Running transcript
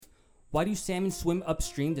Why do salmon swim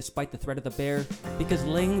upstream despite the threat of the bear? Because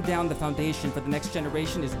laying down the foundation for the next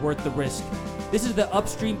generation is worth the risk. This is the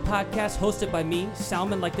Upstream Podcast hosted by me,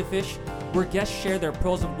 Salmon Like the Fish, where guests share their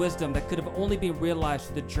pearls of wisdom that could have only been realized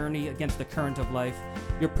through the journey against the current of life.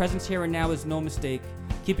 Your presence here and now is no mistake.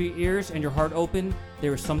 Keep your ears and your heart open.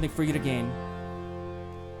 There is something for you to gain.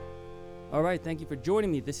 All right, thank you for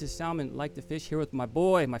joining me. This is Salmon Like the Fish here with my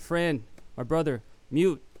boy, my friend, my brother,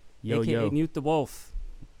 Mute, a.k.a. Mute the Wolf.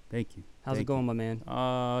 Thank you. How's it going, my man?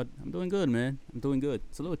 I'm doing good, man. I'm doing good.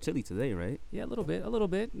 It's a little chilly today, right? Yeah, a little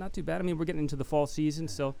bit. Not too bad. I mean, we're getting into the fall season,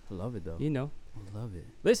 so. I love it, though. You know. I love it.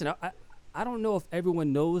 Listen, I don't know if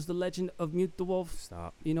everyone knows the legend of Mute the Wolf.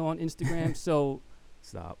 Stop. You know, on Instagram, so.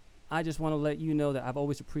 Stop. I just want to let you know that I've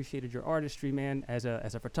always appreciated your artistry, man, as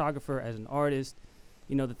a photographer, as an artist.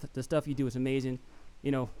 You know, the stuff you do is amazing.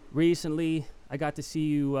 You know, recently I got to see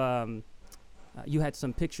you, you had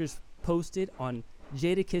some pictures posted on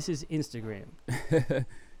Jadakiss's Instagram.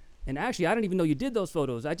 And actually, I didn't even know you did those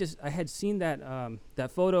photos. I had seen that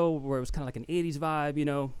that photo where it was kind of like an 80s vibe, you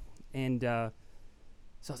know, and so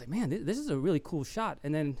I was like, man, this is a really cool shot.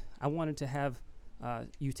 And then I wanted to have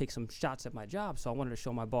you take some shots at my job, so I wanted to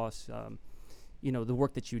show my boss, you know, the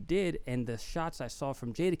work that you did, and the shots I saw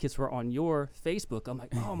from Jadakiss were on your Facebook. I'm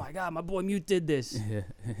like, oh my God, my boy Mute did this. Yeah.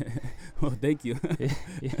 Well, thank you.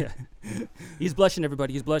 Yeah. He's blushing,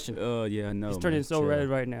 everybody. He's blushing. Oh, yeah, I know. He's turning so red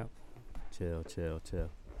right now. Chill.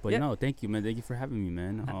 But Yeah. no, thank you, man. Thank you for having me,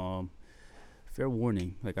 man. Fair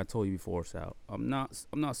warning, like I told you before, Sal. I'm not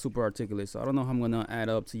super articulate, so I don't know how I'm gonna add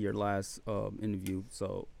up to your last interview.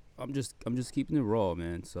 So I'm just keeping it raw,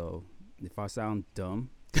 man. So if I sound dumb,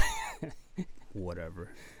 whatever.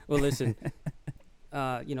 Well, listen,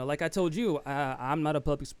 you know, like I told you, I'm not a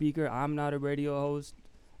public speaker. I'm not a radio host.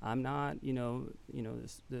 I'm not, you know,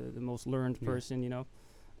 the most learned person, you know.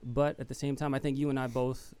 But at the same time, I think you and I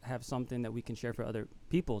both have something that we can share for other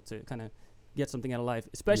people to kind of get something out of life,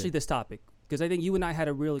 especially this topic. Because I think you and I had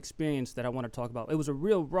a real experience that I want to talk about. It was a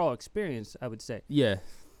real raw experience, I would say. Yeah.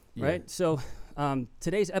 Right? So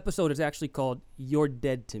today's episode is actually called You're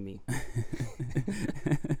Dead to Me.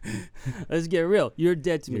 Let's get real. You're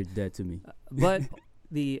dead to me. You're dead to me. But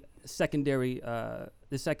the secondary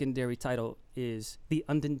title is the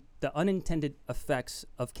unintended effects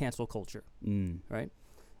of cancel culture. Right?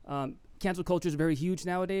 Cancel culture is very huge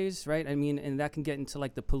nowadays, right? I mean, and that can get into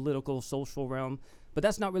like the political, social realm. But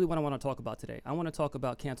that's not really what I want to talk about today. I want to talk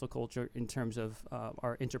about cancel culture in terms of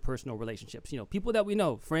our interpersonal relationships. You know, people that we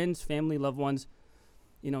know, friends, family, loved ones,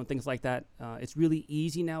 you know, things like that. It's really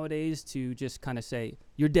easy nowadays to just kind of say,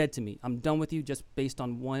 you're dead to me. I'm done with you just based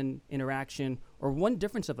on one interaction or one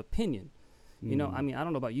difference of opinion. You know, I mean, I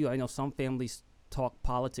don't know about you. I know some families talk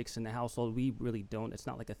politics in the household. We really don't. It's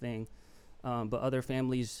not like a thing. But other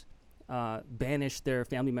families banish their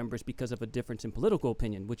family members because of a difference in political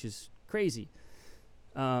opinion, which is crazy.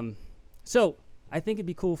 So I think it'd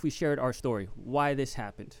be cool if we shared our story, why this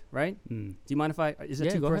happened, right? Do you mind if is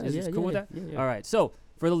it too personal? Is it cool with that? Yeah. All right. So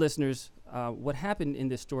for the listeners, what happened in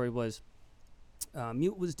this story was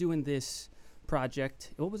Mute was doing this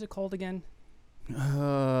project. What was it called again?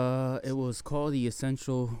 It was called the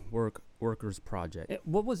Essential Workers Project.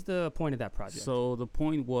 What was the point of that project? So the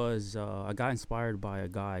point was I got inspired by a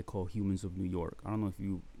guy called Humans of New York. I don't know if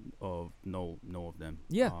you know of them.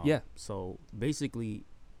 Yeah. So basically,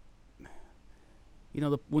 you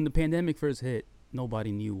know, when the pandemic first hit,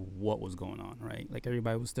 nobody knew what was going on, right? Like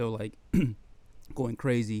everybody was still like going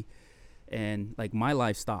crazy, and like my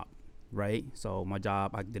life stopped, right? So my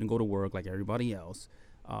job, I didn't go to work like everybody else,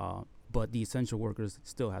 but the essential workers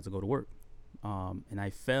still had to go to work, and I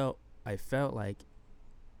felt like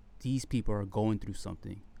these people are going through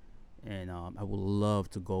something, and I would love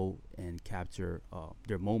to go and capture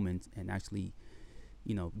their moments and actually,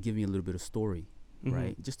 you know, give me a little bit of story,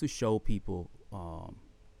 right? Just to show people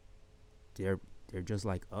they're just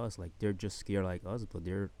like us, like they're just scared like us, but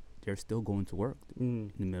they're still going to work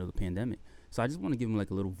in the middle of the pandemic. So I just want to give them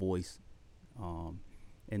like a little voice,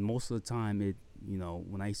 and most of the time, you know,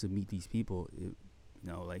 when I used to meet these people, you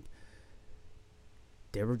know, like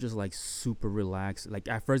they were just like super relaxed. Like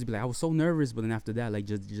at first, be like I was so nervous, but then after that, like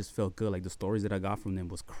just felt good. Like the stories that I got from them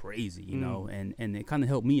was crazy, you know, and it kind of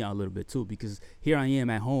helped me out a little bit too, because here I am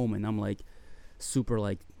at home and I'm like super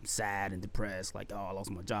like sad and depressed, like, oh, I lost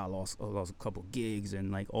my job, lost a couple gigs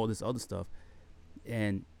and like all this other stuff,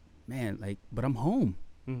 and man, like, but I'm home,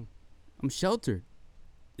 I'm sheltered.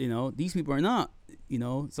 You know, these people are not. You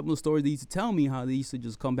know, some of the stories they used to tell me, how they used to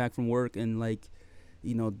just come back from work and like,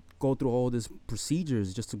 you know, go through all these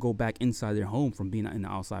procedures just to go back inside their home from being in the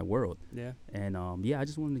outside world. Yeah. And yeah, I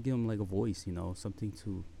just wanted to give them like a voice, you know, something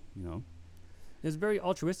to, you know. It's very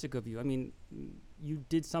altruistic of you. I mean, you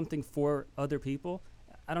did something for other people.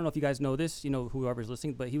 I don't know if you guys know this, whoever's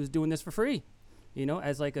listening, but he was doing this for free,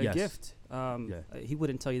 as like a Yes. gift. He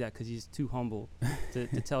wouldn't tell you that because he's too humble to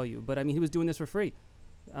tell you. But I mean, he was doing this for free.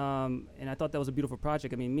 And I thought that was a beautiful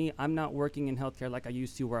project. I mean, I'm not working in healthcare like I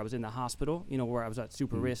used to, where I was in the hospital, where I was at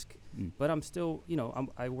super risk. But I'm still,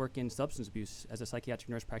 I work in substance abuse as a psychiatric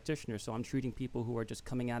nurse practitioner. So I'm treating people who are just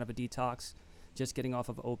coming out of a detox, just getting off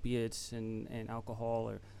of opiates and alcohol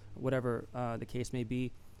or whatever the case may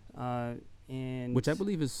be. And which I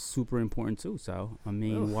believe is super important too, Sal. I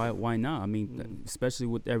mean, why not? I mean, especially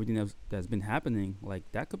with everything that's been happening, like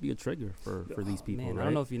that could be a trigger for these people. Man, right? I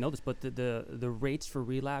don't know if you know this, but the rates for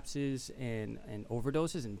relapses and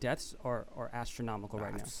overdoses and deaths are astronomical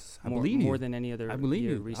right now. I believe you. More than any other. I believe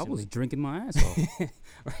year you. recently. I was drinking my ass off.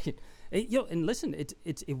 Right. And listen,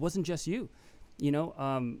 it wasn't just you.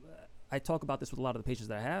 I talk about this with a lot of the patients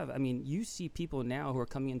that I have. I mean, you see people now who are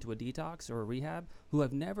coming into a detox or a rehab who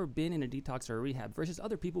have never been in a detox or a rehab versus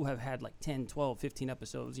other people who have had like 10, 12, 15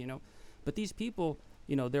 episodes, But these people,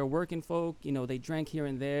 they're working folk, they drank here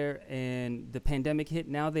and there, and the pandemic hit.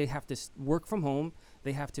 Now they have to work from home.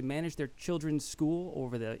 They have to manage their children's school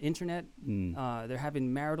over the internet. They're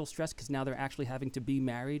having marital stress because now they're actually having to be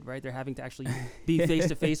married, right? They're having to actually be face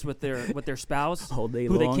to face with their spouse all day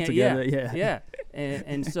who long they can't, together. Yeah.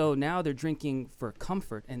 And so now they're drinking for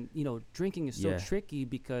comfort, and drinking is so tricky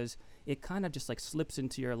because it kind of just like slips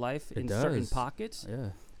into your life in certain pockets. Yeah.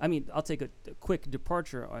 I mean, I'll take a quick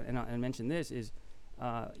departure and mention this is,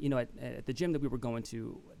 at the gym that we were going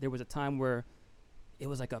to, there was a time where it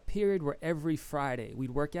was like a period where every Friday we'd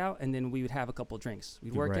work out and then we would have a couple drinks.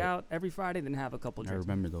 We'd work out every Friday, then have a couple drinks. I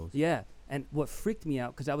remember those. Yeah. And what freaked me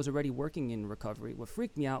out, because I was already working in recovery, what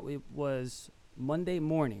freaked me out, it was Monday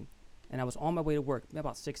morning, and I was on my way to work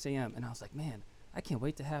about 6 a.m. And I was like, man, I can't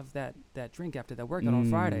wait to have that drink after that workout on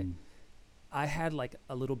Friday. I had like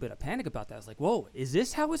a little bit of panic about that. I was like, whoa, is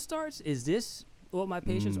this how it starts? Is this what my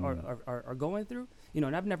patients are going through?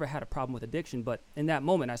 And I've never had a problem with addiction, but in that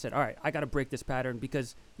moment I said, all right, I got to break this pattern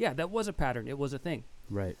because, that was a pattern. It was a thing.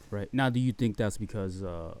 Right. Now, do you think that's because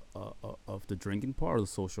of the drinking part or the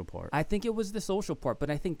social part? I think it was the social part,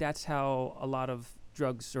 but I think that's how a lot of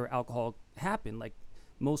drugs or alcohol happen. Like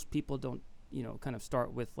most people don't, kind of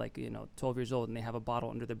start with 12 years old and they have a bottle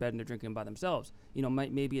under their bed and they're drinking by themselves.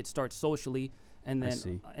 Maybe it starts socially. And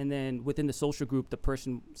then within the social group, the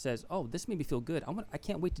person says, oh, this made me feel good. I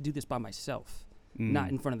can't wait to do this by myself, not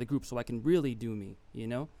in front of the group, so I can really do me,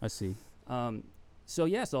 I see. So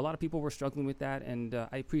a lot of people were struggling with that, and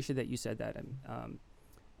I appreciate that you said that.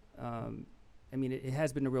 I mean, it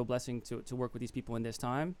has been a real blessing to work with these people in this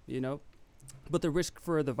time, but the risk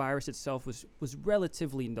for the virus itself was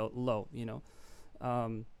relatively low,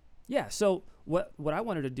 So what I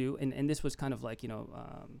wanted to do, and this was kind of like,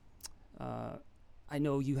 I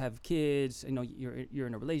know you have kids, you're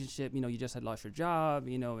in a relationship, you just had lost your job,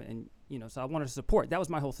 and so I wanted to support. That was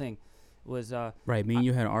my whole thing. Was right. Me and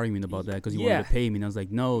you had an argument about that because you wanted to pay me, and I was like,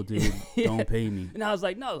 no, dude, don't pay me. And I was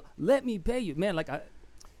like, no, let me pay you, man. Like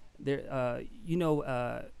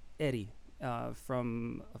Eddie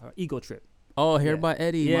from Ego Trip. Oh, hear about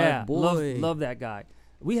Eddie, my boy. Love that guy.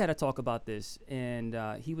 We had a talk about this, and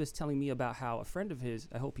he was telling me about how a friend of his,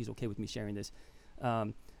 I hope he's okay with me sharing this,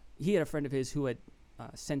 he had a friend of his who had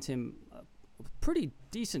sent him a pretty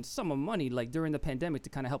decent sum of money like during the pandemic to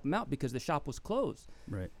kind of help him out because the shop was closed.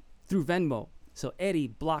 Right. Through Venmo. So Eddie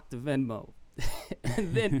blocked the Venmo.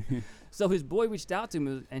 And then so his boy reached out to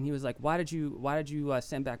him and he was like, why did you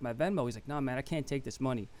send back my Venmo? He's like, no, man, I can't take this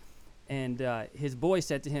money. And his boy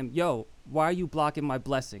said to him, yo, why are you blocking my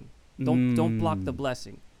blessing? Don't block the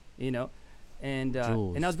blessing, And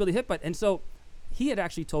I was really hit by it. And so he had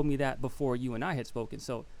actually told me that before you and I had spoken.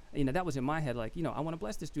 So, that was in my head, like, I want to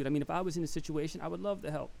bless this dude. I mean, if I was in a situation, I would love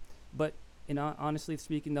to help. But, honestly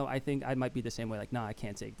speaking, though, I think I might be the same way. Like, nah, I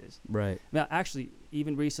can't take this. Right. Now, actually,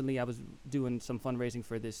 even recently, I was doing some fundraising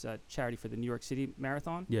for this charity for the New York City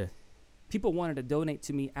Marathon. Yeah. People wanted to donate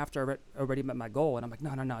to me after I already met my goal. And I'm like,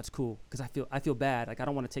 no, it's cool. Because I feel bad. Like, I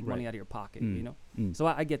don't want to take money out of your pocket, So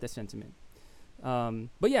I get the sentiment.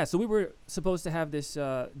 But so we were supposed to have this,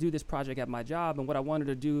 do this project at my job. And what I wanted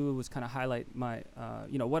to do was kind of highlight my,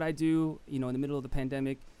 what I do, in the middle of the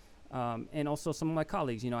pandemic. And also some of my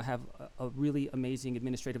colleagues, I have a really amazing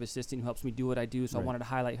administrative assistant who helps me do what I do. So I wanted to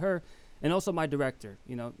highlight her and also my director,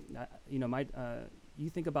 you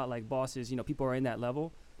think about like bosses, people are in that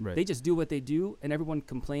level. Right. They just do what they do and everyone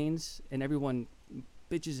complains and everyone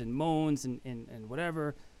bitches and moans and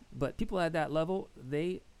whatever. But people at that level,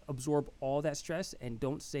 they absorb all that stress and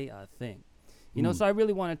don't say a thing, so I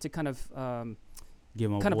really wanted to kind of Give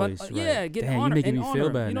my kind voice. of, right. yeah, get Damn, honor. you're making and me feel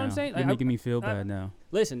honor, bad you know now. what I'm saying? You're making me feel bad now.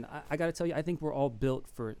 Listen, I got to tell you, I think we're all built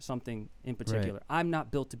for something in particular. Right. I'm not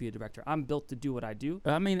built to be a director. I'm built to do what I do.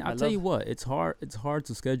 I mean, I'll tell you what, it's hard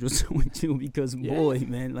to schedule with you because, boy,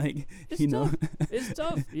 man, like, it's tough. It's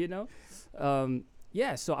tough, you know?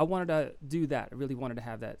 Yeah, so I wanted to do that. I really wanted to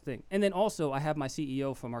have that thing. And then also, I have my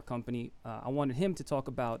CEO from our company. I wanted him to talk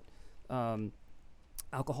about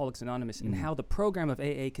Alcoholics Anonymous and how the program of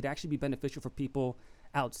AA could actually be beneficial for people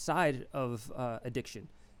outside of addiction.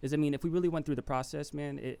 Is, I mean, if we really went through the process,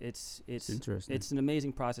 man, it's interesting. It's an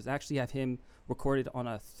amazing process. I actually have him recorded on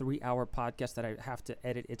a 3-hour podcast that I have to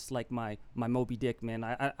edit. It's like my Moby Dick, man.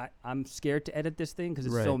 I'm scared to edit this thing because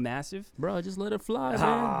it's so massive. Bro, just let it fly,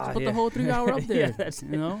 man. Just put the whole 3 hour up there.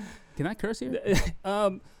 You know? Can I curse here?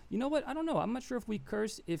 You know what? I don't know. I'm not sure if we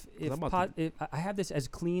curse. If I have this as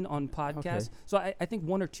clean on podcast, so I think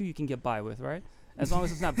 1 or 2 you can get by with, right? As long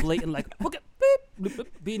as it's not blatant, like look at beep, beep.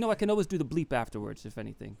 But you know, I can always do the bleep afterwards, if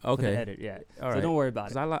anything. Okay. For the edit, yeah. All so right. don't worry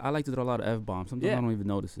about it. I like to throw a lot of F-bombs. Sometimes I don't even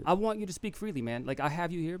notice it. I want you to speak freely, man. Like I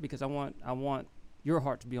have you here because I want your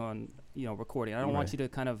heart to be on, recording. I don't want you to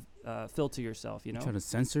kind of filter yourself, you know. Trying to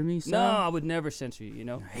censor me? Son? No, I would never censor you. You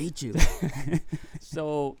know. I hate you.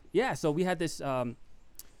 So we had this.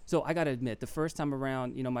 So I got to admit, the first time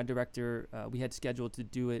around, my director, we had scheduled to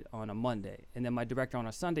do it on a Monday. And then my director on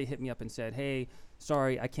a Sunday hit me up and said, hey,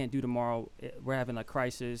 sorry, I can't do tomorrow. We're having a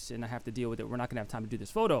crisis and I have to deal with it. We're not going to have time to do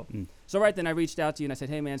this photo. So right then I reached out to you and I said,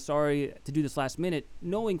 hey, man, sorry to do this last minute,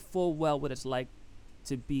 knowing full well what it's like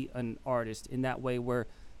to be an artist in that way where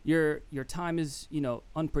your time is,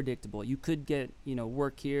 unpredictable. You could get,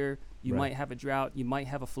 work here. You might have a drought. You might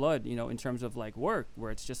have a flood, in terms of like work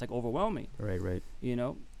where it's just like overwhelming. Right.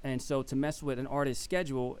 And so to mess with an artist's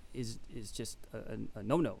schedule is just a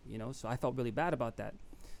no-no, So I felt really bad about that.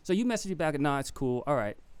 So you messaged me back, nah, it's cool. All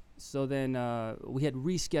right. So then we had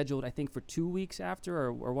rescheduled, I think, for 2 weeks after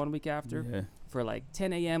or 1 week after for like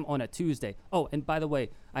 10 a.m. on a Tuesday. Oh, and by the way,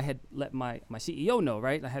 I had let my CEO know,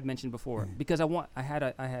 right? I had mentioned before because I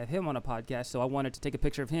had him on a podcast, so I wanted to take a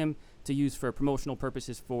picture of him to use for promotional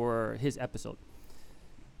purposes for his episode.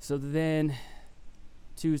 So then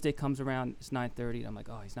Tuesday comes around, it's 9:30. I'm like,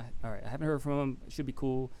 oh, he's not. All right, I haven't heard from him. It should be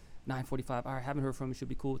cool. 9:45. All right, haven't heard from him. It should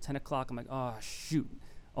be cool. 10 o'clock. I'm like, oh shoot.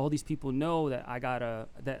 All these people know that I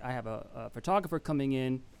have a photographer coming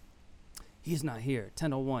in. He's not here.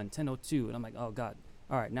 10:01, 10:02, and I'm like, oh God.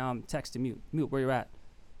 All right, now I'm texting mute. Where you at?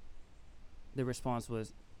 The response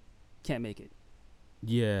was, can't make it.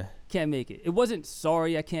 Yeah. Can't make it. It wasn't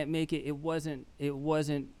sorry I can't make it. It wasn't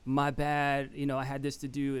my bad. I had this to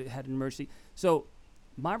do. It had an emergency. So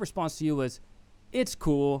my response to you was, it's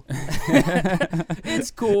cool.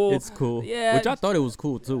 It's cool. It's cool. Yeah. Which I thought it was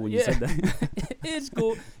cool too when you said that. It's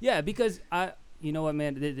cool. Yeah, because you know what,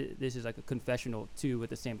 man, this is like a confessional too at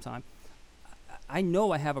the same time. I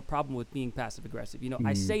know I have a problem with being passive aggressive.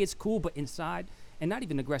 I say it's cool, but inside, and not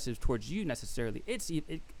even aggressive towards you necessarily,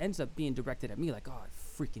 it ends up being directed at me like, oh,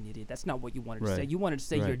 freaking idiot. That's not what you wanted to say. You wanted to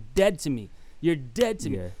say you're dead to me. You're dead to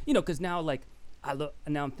me. Because now like,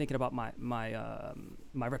 now I'm thinking about my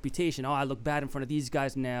reputation. Oh, I look bad in front of these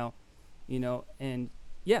guys now, and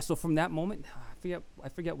yeah. So from that moment, I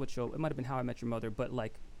forget what show. It might have been How I Met Your Mother, but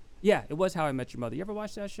like, yeah, it was How I Met Your Mother. You ever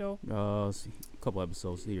watch that show? A couple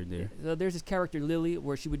episodes here and there. So there's this character Lily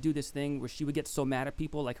where she would do this thing where she would get so mad at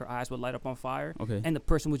people, like her eyes would light up on fire, and the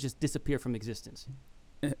person would just disappear from existence.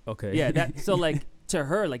 Okay. Yeah. So like to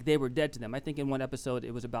her, like they were dead to them. I think in one episode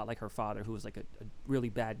it was about like her father, who was like a really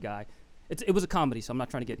bad guy. It was a comedy, so I'm not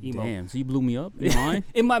trying to get emo. Damn, so you blew me up in your mind?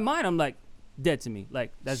 In my mind, I'm like, dead to me.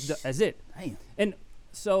 Like, that's it. Damn. And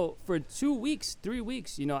so for 2 weeks, 3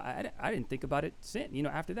 weeks, I didn't think about it since.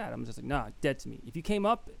 After that, I'm just like, nah, dead to me. If you came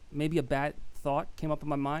up, maybe a bad thought came up in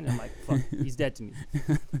my mind, I'm like, fuck, he's dead to me.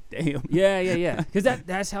 Damn. Yeah. Because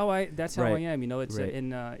that's how I am. It's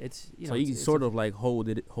it's so you sort of like hold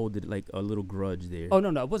it like a little grudge there. Oh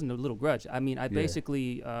no, it wasn't a little grudge. I mean, I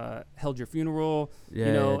basically held your funeral.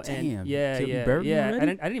 Damn. And You buried me already? I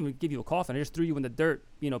didn't even give you a coffin. I just threw you in the dirt.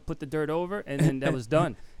 Put the dirt over, and then that was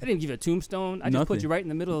done. I didn't give you a tombstone. I just put you right in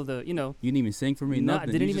the middle of the. You didn't even sing for me.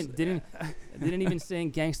 Nothing. Didn't even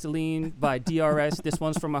sing "Gangsta Lean" by DRS. This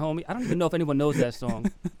one's from my homie. I don't even know if anyone knows that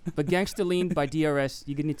song, but "Gangsta Lean" by DRS.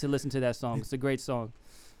 You need to listen to that song. It's a great song.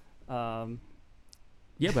 Yeah,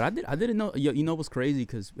 but I didn't know. You know what's crazy?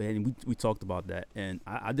 Because we talked about that, and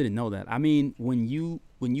I didn't know that. I mean, when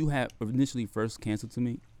you had initially first canceled to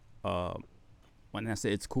me, when I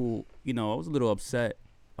said it's cool, I was a little upset.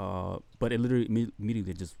 But it literally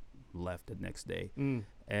immediately just left the next day.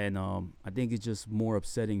 And I think it's just more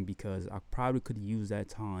upsetting because I probably could use that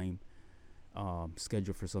time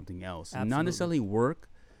schedule for something else. Absolutely. Not necessarily work,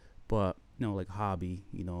 but like hobby.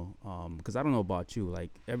 Because I don't know about you,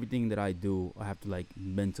 like everything that I do, I have to like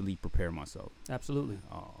mentally prepare myself. Absolutely.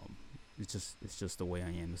 It's just the way I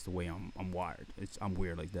am. It's the way I'm wired. I'm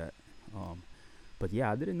weird like that. But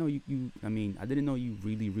yeah, I didn't know you. I mean, I didn't know you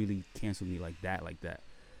really canceled me like that.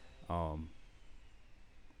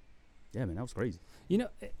 Yeah, man, that was crazy.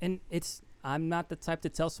 And I'm not the type to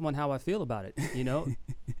tell someone how I feel about it.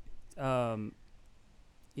 I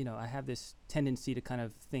have this tendency to kind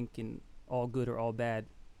of think in all good or all bad,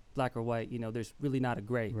 black or white. There's really not a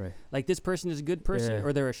gray. Right. Like this person is a good person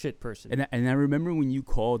or they're a shit person. And I remember when you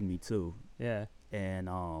called me too. Yeah. And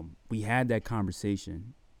we had that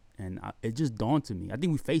conversation, and it just dawned to me. I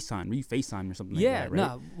think we FaceTimed. Were you FaceTime or something like that, right? Yeah,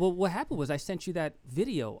 no. Well, what happened was I sent you that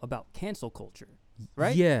video about cancel culture,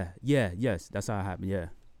 right? Yes. That's how it happened, yeah.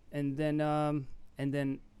 And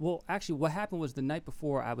then, well, actually, what happened was the night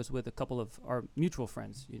before I was with a couple of our mutual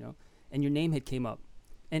friends, and your name had came up.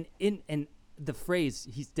 And the phrase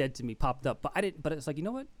 "he's dead to me" popped up, but I didn't. But it's like, you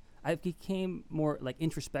know what? I became more like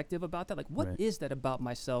introspective about that. Like, what is that about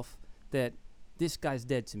myself that this guy's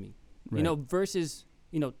dead to me? Right. Versus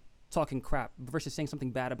talking crap, versus saying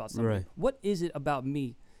something bad about somebody. Right. What is it about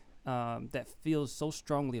me that feels so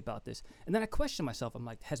strongly about this? And then I question myself. I'm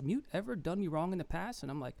like, has Mute ever done me wrong in the past? And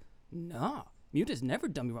I'm like, nah. Mute has never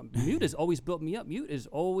done me wrong. Mute has always built me up. Mute is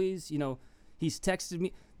always, he's texted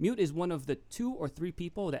me. Mute is one of the 2 or 3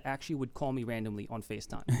 people that actually would call me randomly on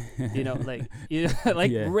FaceTime. Randomly.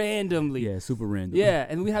 Yeah, super random. Yeah,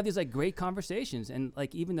 and we have these like great conversations, and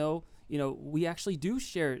like even though we actually do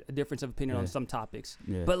share a difference of opinion on some topics,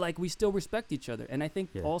 but like we still respect each other. And I think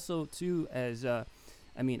also too, as I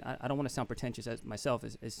don't want to sound pretentious as myself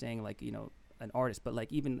as saying like an artist, but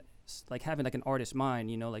like even like having like an artist mind,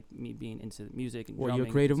 like me being into music and drumming. Your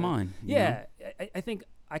creative mind. I think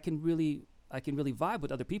I can really vibe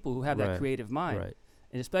with other people who have that creative mind, right.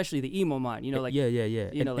 And especially the emo mind. Yeah.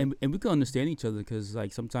 And we can understand each other because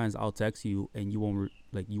like sometimes I'll text you and you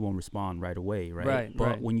won't respond right away, right? Right.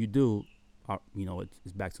 But when you do,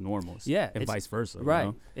 it's back to normal. And vice versa.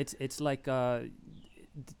 Right. It's like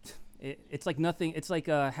it's like nothing. It's like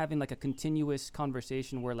having like a continuous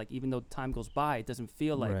conversation where like even though time goes by, it doesn't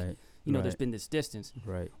feel like there's been this distance.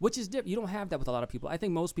 Right. Which is different. You don't have that with a lot of people. I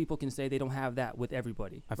think most people can say they don't have that with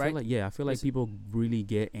everybody. I feel like people really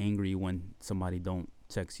get angry when somebody don't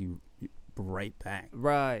text you right back.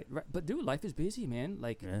 Right. But dude, life is busy, man.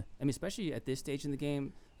 Like, I mean, especially at this stage in the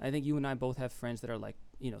game, I think you and I both have friends that are like,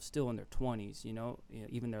 still in their 20s,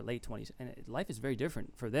 even their late 20s. And life is very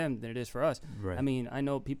different for them than it is for us. Right. I mean, I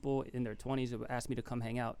know people in their 20s that would ask me to come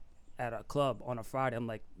hang out at a club on a Friday. I'm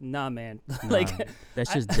like, nah, man. Like,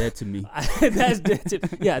 that's just dead to me. That's dead to me.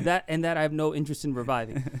 Yeah, that I have no interest in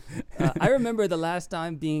reviving. I remember the last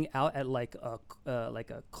time being out at like a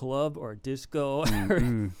club or a disco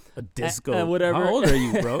or a disco, whatever. How old are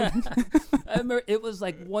you, bro? I remember it was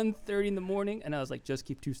like 1:30 in the morning, and I was like, just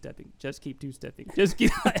keep two-stepping.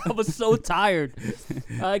 I was so tired.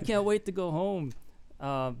 I can't wait to go home.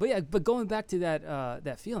 But going back to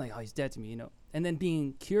that feeling, he's dead to me, and then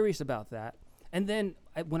being curious about that. And then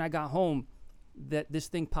when I got home, that this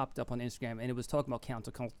thing popped up on Instagram, and it was talking about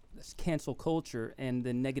cancel culture and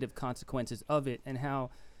the negative consequences of it and how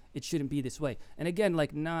it shouldn't be this way. And again,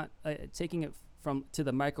 like not taking it to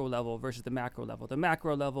the micro level versus the macro level. The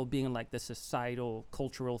macro level being like the societal,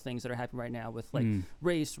 cultural things that are happening right now with like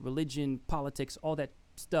race, religion, politics, all that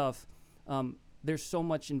stuff. There's so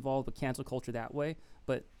much involved with cancel culture that way.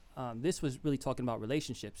 But this was really talking about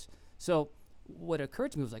relationships. So what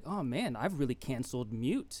occurred to me was like, oh man, I've really canceled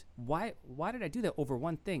Mute. Why did I do that over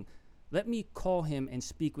one thing? Let me call him and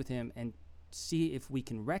speak with him and see if we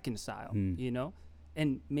can reconcile,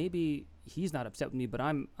 and maybe he's not upset with me, but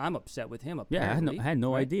I'm upset with him. Apparently. I had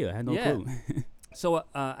no idea. I had no clue. So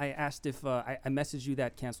I asked if I messaged you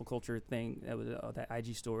that cancel culture thing, that was that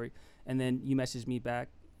IG story, and then you messaged me back.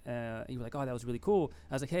 You were like, oh, that was really cool.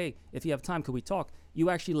 I was like, hey, if you have time, could we talk? You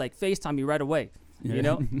actually like FaceTime me right away,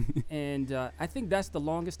 and I think that's the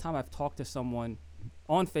longest time I've talked to someone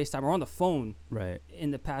on FaceTime or on the phone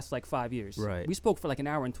in the past like 5 years. Right. We spoke for like an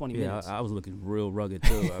hour and 20 minutes. I was looking real rugged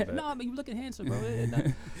too. No, I mean, you looking handsome,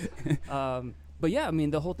 bro. But yeah, I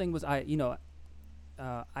mean, the whole thing was I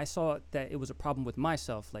saw that it was a problem with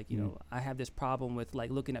myself. Like, I have this problem with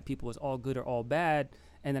like looking at people as all good or all bad.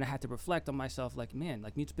 And then I had to reflect on myself like, man,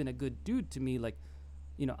 like Mute's been a good dude to me. Like,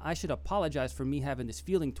 I should apologize for me having this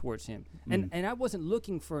feeling towards him. And I wasn't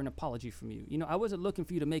looking for an apology from you. I wasn't looking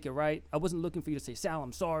for you to make it right. I wasn't looking for you to say, Sal,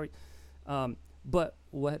 I'm sorry. But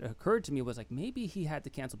what occurred to me was like, maybe he had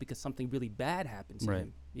to cancel because something really bad happened to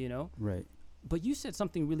him, Right. But you said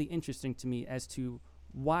something really interesting to me as to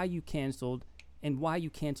why you canceled and why you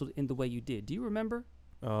canceled in the way you did. Do you remember?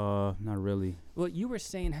 Not really. Well, you were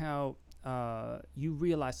saying how you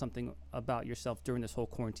realized something about yourself during this whole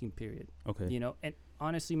quarantine period. Okay. You know, and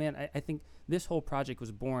honestly, man, I think this whole project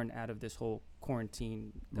was born out of this whole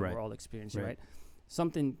quarantine that Right. we're all experiencing, Right. right?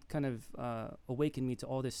 Something kind of awakened me to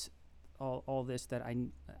all this that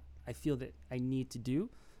I feel that I need to do.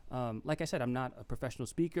 Like I said, I'm not a professional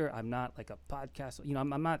speaker. I'm not like a podcast. You know,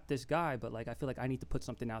 I'm not this guy, but like I feel like I need to put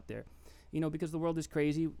something out there. You know, because the world is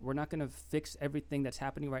crazy. We're not gonna fix everything that's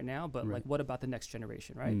happening right now, but Right. like, what about the next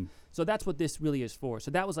generation, right? Mm. So that's what this really is for.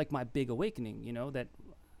 So that was like my big awakening. You know, that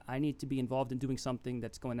I need to be involved in doing something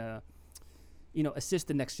that's going to, you know, assist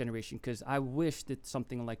the next generation. Because I wish that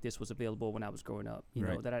something like this was available when I was growing up. You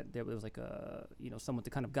know, Right. that there was like a, you know, someone to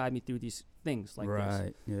kind of guide me through these things like this.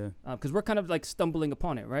 Right. Yeah. Because we're kind of like stumbling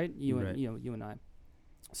upon it, right? Right. You and I.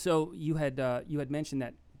 So you had mentioned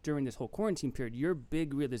that during this whole quarantine period, your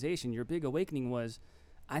big realization, your big awakening was,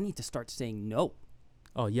 I need to start saying no.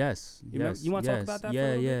 Oh yes. You remember- Yes. you wanna talk yes. about that for a Yeah.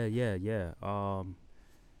 little Yeah. Yeah.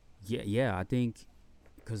 Yeah. Yeah. I think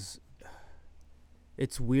because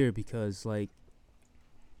it's weird because like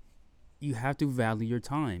you have to value your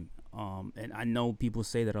time. And I know people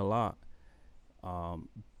say that a lot.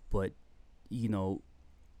 But you know,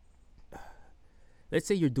 let's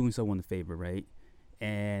say you're doing someone a favor, right?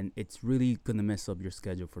 And it's really gonna mess up your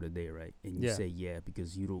schedule for the day, right? And you Yeah. say yeah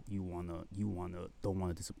because you don't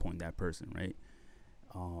wanna disappoint that person, right?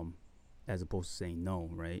 As opposed to saying no,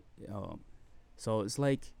 right? So it's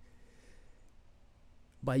like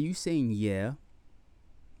by you saying yeah,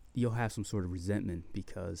 you'll have some sort of resentment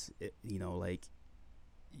because you know, like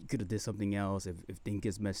you could have did something else. If things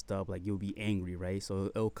gets messed up, like you'll be angry, right? So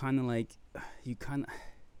it'll kind of like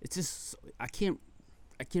it's just I can't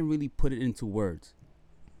really put it into words.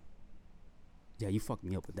 Yeah, you fucked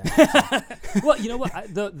me up with that. Well, you know what?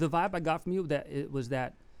 The vibe I got from you that it was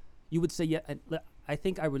that you would say yeah. I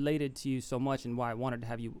think I related to you so much, and why I wanted to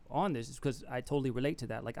have you on this is because I totally relate to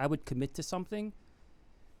that. Like I would commit to something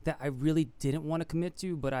that I really didn't want to commit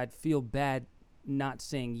to, but I'd feel bad not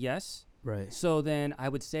saying yes. Right. So then I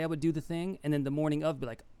would say I would do the thing, and then the morning of be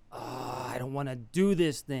like, I don't want to do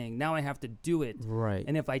this thing. Now I have to do it. Right.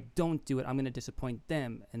 And if I don't do it, I'm going to disappoint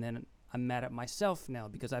them. And then I'm mad at myself now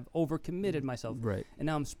because I've overcommitted myself. Right. And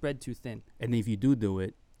now I'm spread too thin. And if you do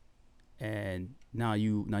it, and now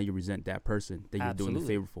you resent that person that you're doing the Absolutely.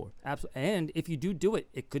 favor for. Absolutely. And if you do it,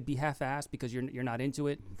 it could be half-assed because you're not into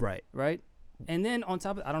it, Right. right? And then on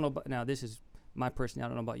top of it, I don't know, but now this is my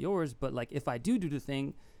personality. I don't know about yours, but like if I do the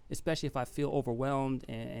thing, especially if I feel overwhelmed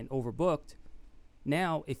and overbooked,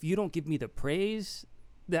 now if you don't give me the praise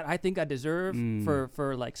that I think I deserve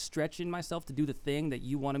for like stretching myself to do the thing that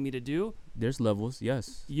you wanted me to do, There's levels,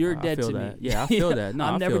 yes. you're I dead feel to that. me. Yeah, I feel that. No,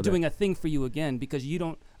 I'm I never feel doing that. a thing for you again because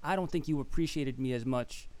I don't think you appreciated me as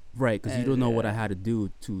much. Right, because you don't know what I Yeah. had to do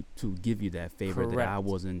to give you that favor that I Correct.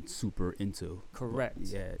 wasn't super into. Correct. But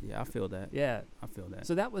yeah, I feel that. Yeah. I feel that.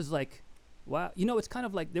 So that was like, wow. You know, it's kind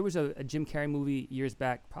of like there was a Jim Carrey movie years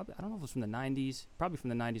back. Probably I don't know if it was from the 90s. Probably from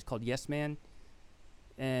the 90s called Yes Man.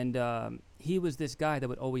 And he was this guy that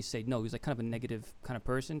would always say no. He was like kind of a negative kind of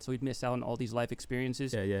person. So he'd miss out on all these life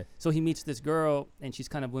experiences. Yeah. So he meets this girl, and she's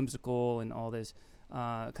kind of whimsical and all this,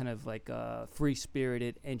 kind of like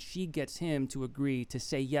free-spirited, and she gets him to agree to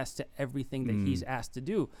say yes to everything that he's asked to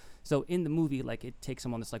do. So in the movie, like it takes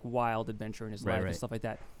him on this like wild adventure in his life and stuff like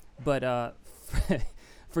that. But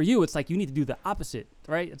for you, it's like you need to do the opposite,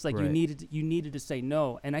 right? It's like Right. you needed to say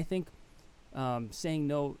no, and I think saying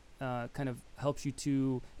no kind of helps you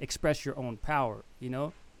to express your own power. You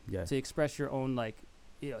know, Yeah. to express your own like.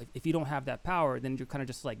 You know, if you don't have that power, then you're kind of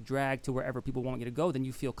just like dragged to wherever people want you to go. Then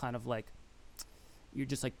you feel kind of like you're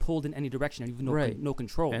just like pulled in any direction. You have no, Right. no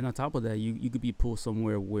control. And on top of that, you could be pulled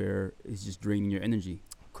somewhere where it's just draining your energy,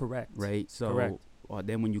 Correct. right? So Correct.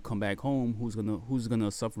 then when you come back home, who's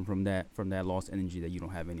gonna suffer from that lost energy that you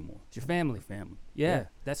don't have anymore? It's your family. Your family. Yeah,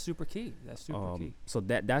 that's super key. That's super key. So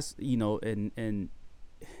that's and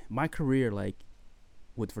my career, like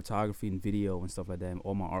with photography and video and stuff like that, and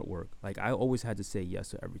all my artwork, like I always had to say yes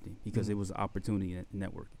to everything because it was an opportunity in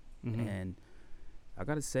networking. Mm-hmm. And I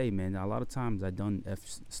gotta say, man, a lot of times I done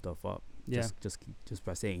stuff up. Yeah. Just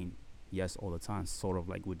by saying yes all the time, sort of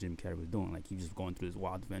like what Jim Carrey was doing. Like he was just going through this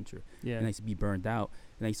wild adventure. Yeah. And I used to be burned out.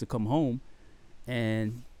 And I used to come home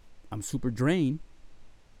and I'm super drained.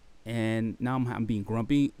 And now I'm being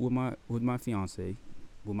grumpy with my fiance,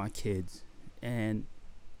 with my kids. And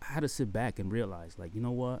I had to sit back and realize, like, you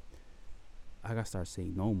know what? I gotta start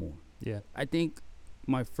saying no more. Yeah. I think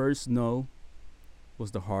my first no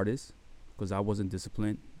was the hardest because I wasn't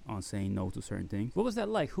disciplined. on saying no to certain things. What was that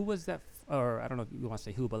like? Who was that? Or I don't know if you want to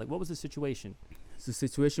say who, but like, what was the situation? So the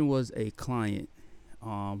situation was a client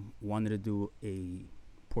wanted to do a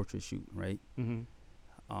portrait shoot, right?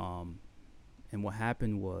 Mm-hmm. And what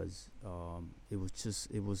happened was it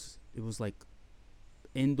was like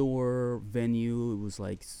indoor venue. It was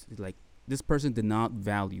like this person did not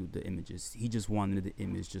value the images. He just wanted the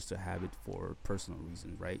image just to have it for personal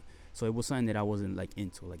reasons, right? So it was something that I wasn't like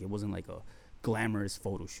into. Like it wasn't like a glamorous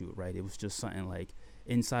photo shoot, right? It was just something like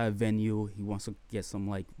inside a venue. He wants to get some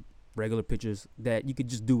like regular pictures that you could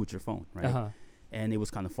just do with your phone, right? Uh-huh. And it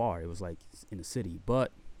was kind of far. It was like in the city,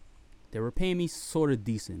 but they were paying me sort of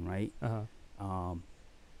decent, right? Uh-huh.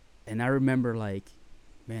 And I remember like,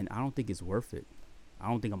 man, I don't think it's worth it. I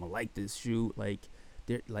don't think I'm gonna like this shoot. Like,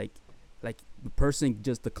 they're like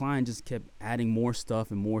the client just kept adding more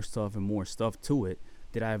stuff and more stuff and more stuff to it.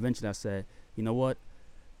 That I said, you know what?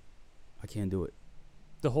 I can't do it.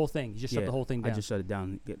 The whole thing. You just shut the whole thing down. I just shut it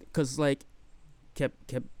down because like kept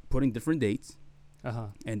putting different dates. Uh-huh.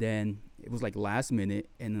 And then it was like last minute,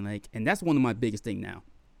 and then like, and that's one of my biggest thing now.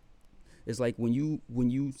 It's like when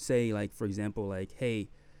you say like, for example, like, hey,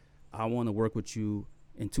 I want to work with you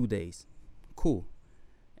in 2 days, cool,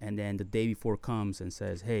 and then the day before comes and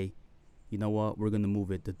says, hey, you know what, we're gonna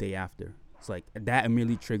move it the day after. It's like that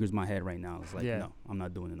immediately triggers my head right now. It's like, no, I'm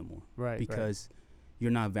not doing it anymore, right? Because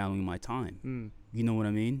you're not valuing my time. You know what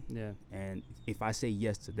I mean? Yeah. And if I say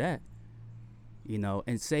yes to that, you know,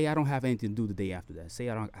 and say I don't have anything to do the day after that. Say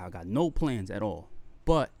I got no plans at all.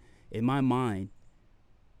 But in my mind,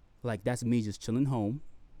 like that's me just chilling home.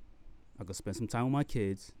 I could spend some time with my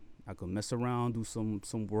kids. I could mess around, do some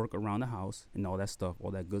work around the house and all that stuff,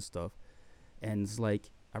 all that good stuff. And it's like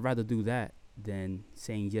I'd rather do that than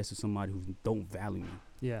saying yes to somebody who don't value me.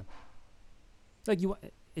 Yeah. Like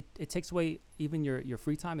it takes away even your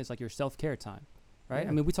free time. It's like your self-care time, right? Yeah.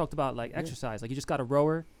 I mean, we talked about like exercise. Like you just got a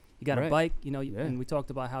rower. You got a bike, you know, and we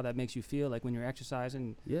talked about how that makes you feel, like when you're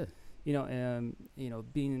exercising. Yeah. You know,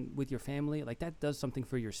 being with your family, like that does something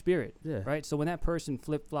for your spirit. Yeah. Right. So when that person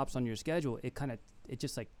flip flops on your schedule, it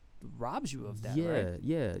just like robs you of that. Yeah. Right?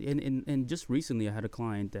 Yeah. And just recently, I had a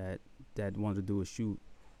client that wanted to do a shoot.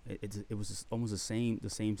 It was almost the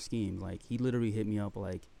same scheme. Like he literally hit me up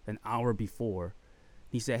like an hour before.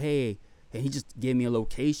 He said, hey, and he just gave me a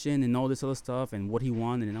location and all this other stuff and what he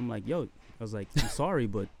wanted, and I'm like, yo, I was like, I'm sorry,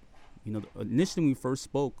 but. You know, initially when we first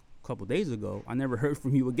spoke a couple days ago, I never heard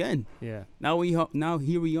from you again. Yeah. Now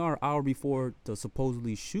here we are, hour before the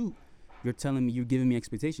supposedly shoot. You're telling me, you're giving me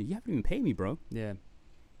expectations. You haven't even paid me, bro. Yeah.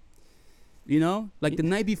 You know, like the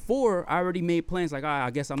night before, I already made plans. Like, I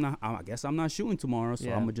guess I'm not shooting tomorrow, so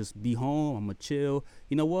I'm gonna just be home. I'm gonna chill.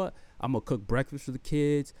 You know what? I'm gonna cook breakfast for the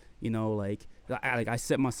kids. You know, like I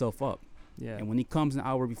set myself up. Yeah. And when he comes an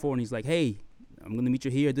hour before and he's like, hey, I'm gonna meet you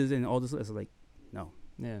here, this and all this, it's like, no.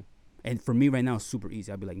 Yeah. And for me right now, it's super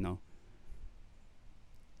easy. I'd be like, no.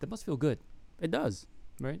 That must feel good. It does.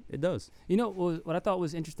 Right? It does. You know, what I thought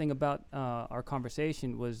was interesting about our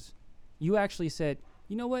conversation was you actually said,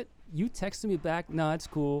 you know what? You texted me back. No, it's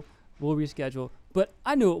cool. We'll reschedule. But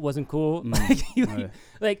I knew it wasn't cool.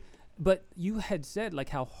 But you had said like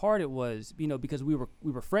how hard it was, you know, because we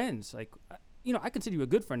were friends. Like, you know, I consider you a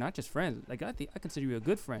good friend, not just friends. Like I consider you a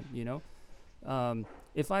good friend, you know.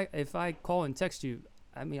 If I call and text you,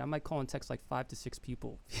 I mean, I might call and text like 5 to 6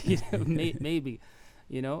 people, you know, maybe,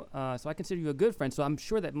 you know. So I consider you a good friend. So I'm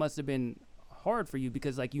sure that must have been hard for you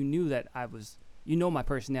because, like, you knew that you know, my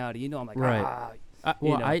personality. You know, I'm like, right.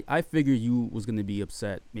 I figured you was gonna be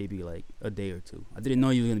upset maybe like a day or two. I didn't know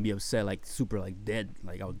you were gonna be upset like super like dead,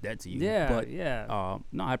 like I was dead to you. Yeah, but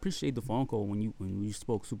no, I appreciate the phone call when you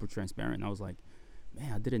spoke super transparent. I was like,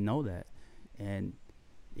 man, I didn't know that, and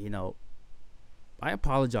you know. I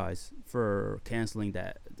apologize for canceling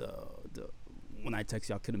that. The when I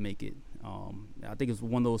text you, I couldn't make it. I think it's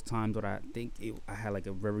one of those times where I had like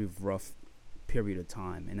a very rough period of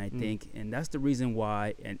time, and I think, and that's the reason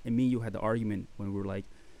why. And me and you had the argument when we were like,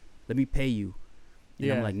 "Let me pay you,"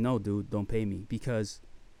 and I'm like, "No, dude, don't pay me," because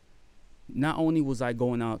not only was I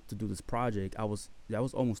going out to do this project, that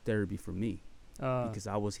was almost therapy for me. Because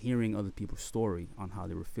I was hearing other people's story on how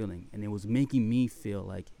they were feeling, and it was making me feel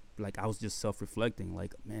like I was just self-reflecting,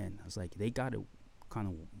 like, man, I was like, they got it kind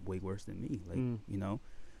of way worse than me, like, you know,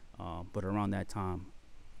 but around that time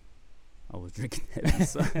I was drinking heavy.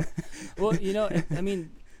 So. Well, you know, I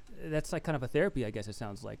mean, that's like kind of a therapy, I guess it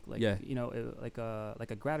sounds like you know, like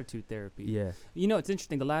a gratitude therapy. Yeah. You know, it's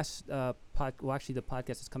interesting. The last the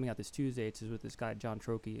podcast is coming out this Tuesday. It's with this guy John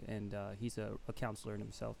Trokey, and he's a counselor in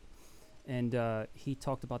himself, and he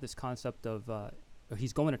talked about this concept of.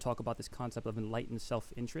 He's going to talk about this concept of enlightened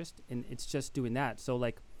self-interest, and it's just doing that. So,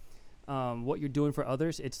 like, what you're doing for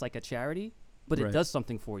others, it's like a charity, but it Right. does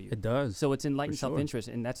something for you. It does. So it's enlightened sure. self-interest,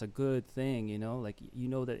 and that's a good thing, you know. Like you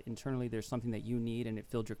know that internally there's something that you need, and it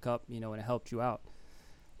filled your cup, you know, and it helped you out.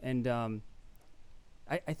 And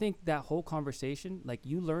I think that whole conversation, like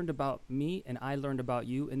you learned about me, and I learned about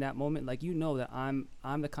you in that moment. Like you know that I'm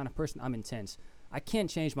the kind of person, I'm intense. I can't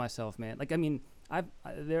change myself, man. Like I mean,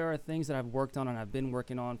 there are things that I've worked on and I've been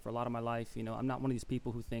working on for a lot of my life. You know, I'm not one of these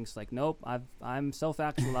people who thinks like, nope, I'm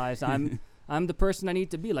self-actualized. I'm the person I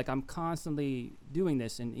need to be. Like I'm constantly doing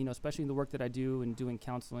this, and you know, especially in the work that I do and doing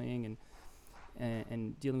counseling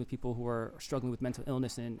and dealing with people who are struggling with mental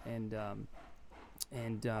illness and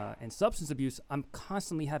substance abuse. I'm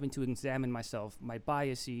constantly having to examine myself, my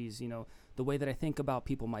biases, you know, the way that I think about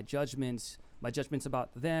people, my judgments about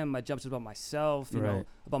them, my judgments about myself, you know, Right.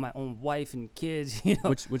 about my own wife and kids, you know.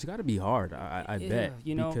 Which got to be hard. I Yeah, bet.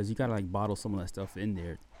 you know. Because you got to like bottle some of that stuff in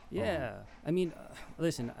there. Yeah, I mean,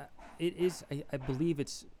 listen, it is. I believe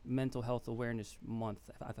it's Mental Health Awareness Month,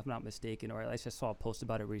 if I'm not mistaken, or at least I saw a post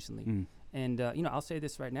about it recently. Mm. And you know, I'll say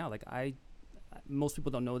this right now, like most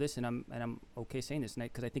people don't know this, and I'm okay saying this,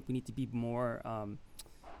 because I think we need to be more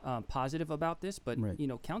positive about this. But Right. you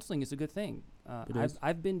know, counseling is a good thing. It is.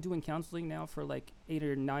 I've been doing counseling now for like 8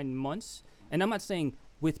 or 9 months, and I'm not saying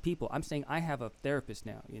with people. I'm saying I have a therapist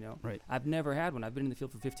now. You know, Right. I've never had one. I've been in the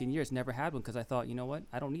field for 15 years, never had one, because I thought, you know what,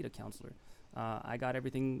 I don't need a counselor. I got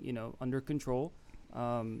everything, you know, under control.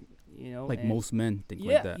 You know, Like and most men think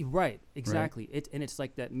yeah, like that. right, exactly. It's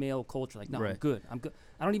like that male culture. Like, no, I'm Right. good. I'm good.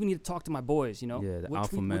 I don't even need to talk to my boys. You know, Yeah, the which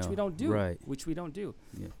alpha we male. don't do. Right. Which we don't do.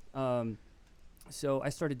 Yeah. So I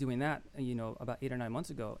started doing that, you know, about 8 or 9 months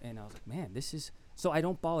ago, and I was like, man, this is. So I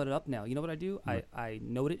don't ball it up now. You know what I do? Right. I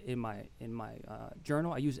note it in my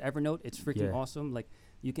journal. I use Evernote. It's freaking Yeah. awesome. Like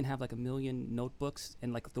you can have like a million notebooks,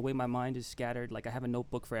 and like the way my mind is scattered, like I have a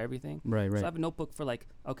notebook for everything. Right. So I Right. have a notebook for like,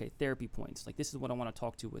 okay, therapy points. Like this is what I want to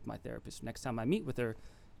talk to with my therapist next time I meet with her,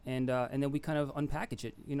 and then we kind of unpackage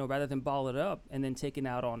it, you know, rather than ball it up and then take it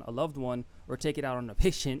out on a loved one or take it out on a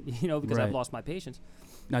patient, you know, because I've Right. lost my patience.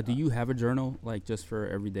 Now, do you have a journal like just for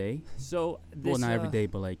every day? So this, Well, not every day,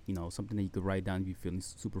 but like, you know, something that you could write down if you're feeling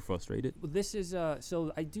super frustrated. Well, this is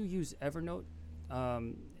so I do use Evernote.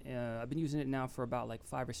 I've been using it now for about like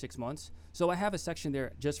 5 or 6 months. So I have a section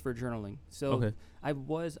there just for journaling. So Okay. I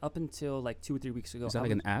was up until like 2 or 3 weeks ago. Is that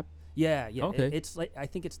like an app? Yeah. Okay. It's like I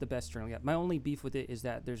think it's the best journaling app. My only beef with it is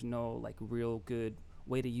that there's no like real good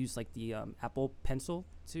way to use like the Apple Pencil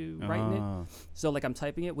to write in it. Ah, So like I'm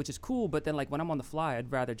typing it, which is cool, but then like when I'm on the fly,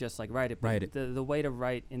 I'd rather just like write it. But Write it. The way to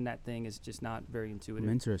write in that thing is just not very intuitive.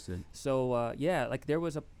 I'm interested. So yeah, like there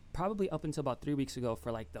was probably up until about 3 weeks ago,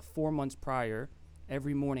 for like the 4 months prior,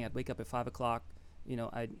 every morning I'd wake up at 5 o'clock. You know,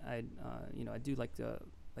 I'd do like the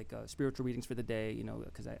spiritual readings for the day. You know,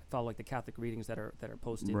 because I follow like the Catholic readings that are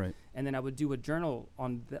posted. Right. And then I would do a journal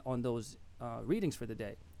on those readings for the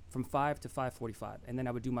day, from 5 to 5:45, and then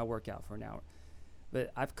I would do my workout for an hour. But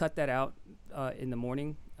I've cut that out in the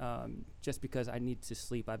morning just because I need to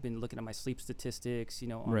sleep. I've been looking at my sleep statistics, you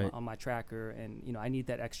know, on my tracker, and you know I need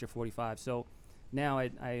that extra 45. So now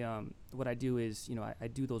I what I do is, you know, I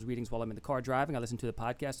do those readings while I'm in the car driving. I listen to the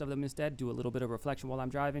podcast of them instead, do a little bit of reflection while I'm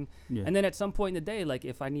driving. Yeah. And then at some point in the day, like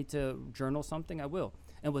if I need to journal something, I will.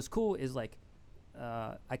 And what's cool is like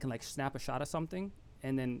I can like snap a shot of something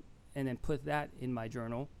and then put that in my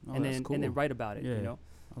journal Oh, and that's then cool. write about it, Yeah. you know.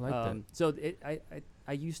 I like that. So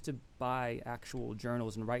I used to buy actual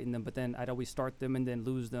journals and write in them, but then I'd always start them and then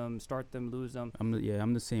lose them, start them, lose them.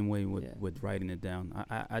 I'm the same way with, Yeah. with writing it down.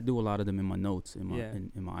 I do a lot of them in my notes in my Yeah.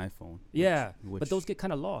 in my iPhone. Yeah, which but those get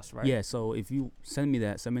kind of lost, right? Yeah, so if you send me the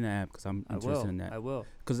app because I'm I interested will. in that. I will.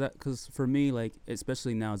 Because for me, like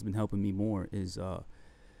especially now, it's been helping me more is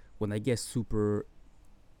when I get super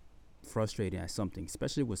frustrated at something,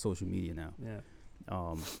 especially with social media now,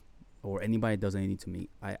 Yeah. or anybody does anything to me,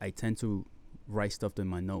 I tend to write stuff in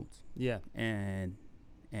my notes. Yeah. And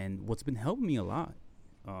what's been helping me a lot,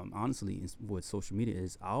 honestly, is with social media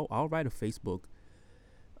is I'll write a Facebook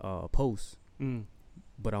post,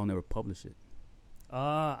 but I'll never publish it.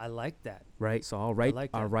 I like that. Right, so I'll write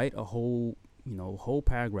like that. I'll write a whole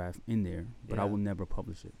paragraph in there, but I Yeah. will never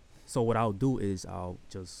publish it. So what I'll do is I'll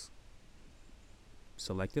just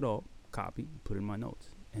select it all, copy, put it in my notes,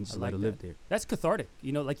 and just let like it live that. there. That's cathartic.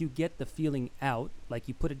 You know, like you get the feeling out, like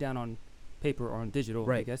you put it down on paper or on digital, I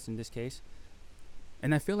Right. guess in this case.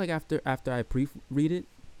 And I feel like after I proofread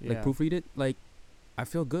it, like I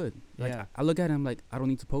feel good. Like Yeah. I look at it, I'm like, I don't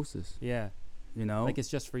need to post this. Yeah. You know, Like it's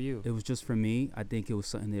just for you. it was just for me. I think it was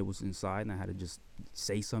something that was inside, and I had to just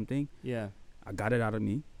say something. Yeah. I got it out of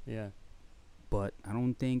me, Yeah. but I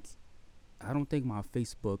don't think my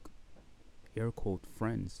Facebook air quote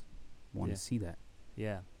friends want to see that.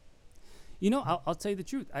 Yeah. I'll tell you the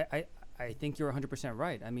truth. I think you're 100%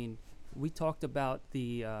 right. I mean, we talked about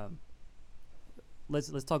the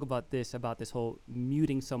let's talk about this whole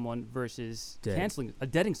muting someone versus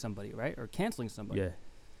deading somebody, right? Or canceling somebody. Yeah.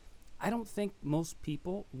 I don't think most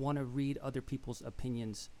people want to read other people's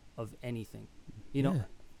opinions of anything. You know,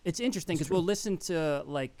 it's interesting because we'll listen to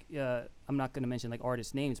like I'm not going to mention like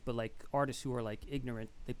artist names, but like artists who are like ignorant.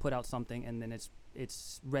 They put out something and then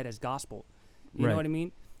it's read as gospel. You know what I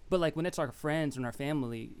mean? But like when it's our friends and our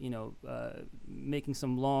family, making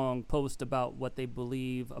some long post about what they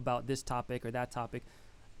believe about this topic or that topic,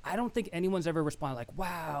 I don't think anyone's ever responded like,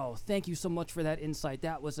 "Wow, thank you so much for that insight.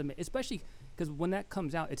 That was amazing." Especially because when that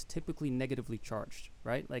comes out, it's typically negatively charged,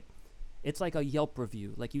 right? Like, it's like a Yelp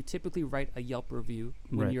review. Like you typically write a Yelp review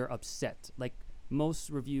when you're upset. Like most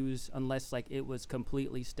reviews, unless like it was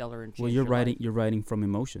completely stellar and changed well, you're writing from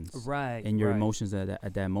emotions, right? And your emotions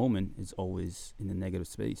at that moment is always in the negative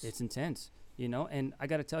space. It's intense, And I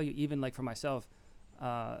got to tell you, even like for myself,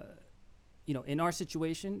 in our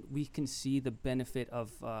situation, we can see the benefit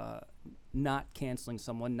of not canceling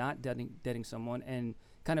someone, not deading someone, and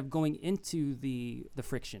kind of going into the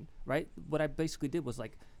friction, right? What I basically did was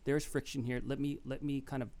like, there's friction here. Let me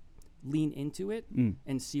kind of lean into it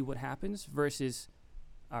and see what happens versus,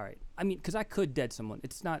 all right. I mean, because I could dead someone.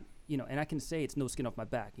 It's not, and I can say it's no skin off my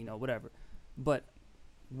back, whatever. But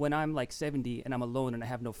when I'm like 70 and I'm alone and I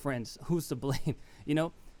have no friends, who's to blame?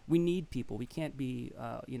 We need people. We can't be,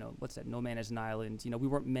 what's that? No man is an island. We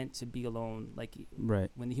weren't meant to be alone. Like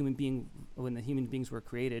when the human beings were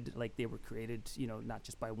created, like they were created, not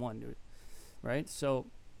just by one, right? So,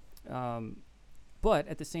 but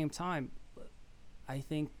at the same time, I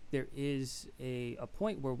think there is a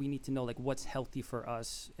point where we need to know like what's healthy for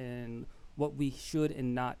us and what we should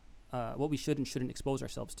and shouldn't expose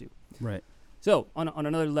ourselves to. Right. So on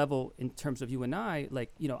another level, in terms of you and I,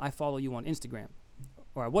 like, I follow you on Instagram.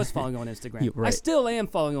 Or I was following you on Instagram. Right. I still am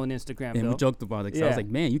following you on Instagram. And though. we joked about it. I was like,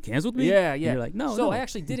 "Man, you canceled me?" Yeah. And you're like, "No." So no. I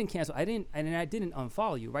actually didn't cancel. I didn't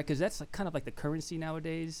unfollow you, right? Because that's like kind of like the currency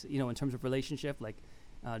nowadays. In terms of relationship. Like,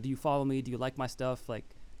 do you follow me? Do you like my stuff? Like,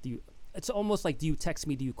 It's almost like, do you text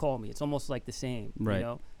me? Do you call me? It's almost like the same. Right.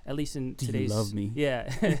 At least in do today's. You love me?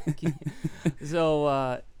 Yeah.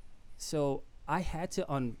 So I had to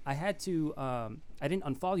I didn't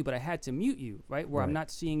unfollow you, but I had to mute you, right? Where I'm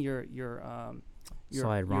not seeing your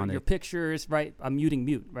pictures, right? I'm muting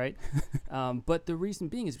mute, right? But the reason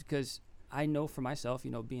being is because I know for myself,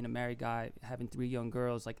 being a married guy, having 3 young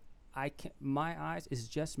girls, like my eyes is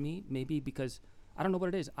just me, maybe because I don't know what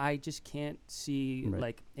it is. I just can't see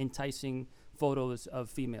like enticing photos of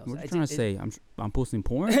females. What are you trying to say? I'm posting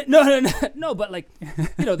porn? No, but like,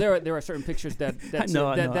 there are certain pictures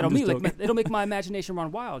that'll it'll make my imagination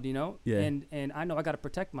run wild, Yeah. And I know I got to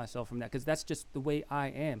protect myself from that because that's just the way I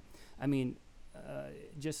am. I mean,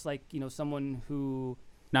 just like someone who.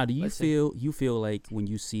 Now, do you feel like when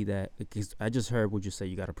you see that? Because I just heard what you say.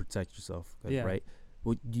 You got to protect yourself, right?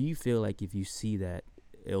 Well, do you feel like if you see that,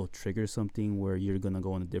 it'll trigger something where you're gonna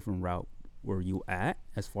go on a different route where you at?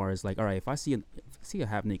 As far as like, all right, if I see a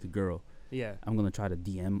half naked girl, I'm gonna try to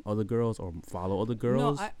DM other girls or follow other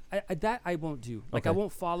girls. No, I won't do. Like, I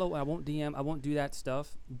won't follow. I won't DM. I won't do that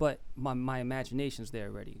stuff. But my imagination's there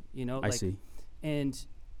already. Like, I see. And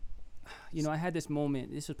I had this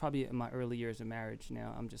moment. This was probably in my early years of marriage.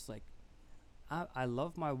 Now I'm just like, I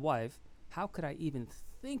love my wife. How could I even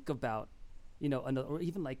think about, another, or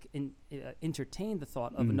even like entertain the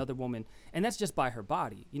thought of another woman? And that's just by her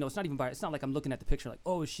body. It's not even it's not like I'm looking at the picture like,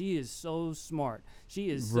 oh, she is so smart.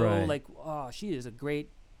 She is so like, oh, she is a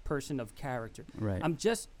great person of character. Right. I'm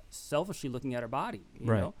just selfishly looking at her body. You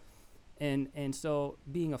know? And so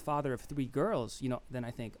being a father of 3 girls, then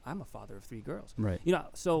I think I'm a father of 3 girls. Right.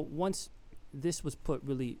 So once this was put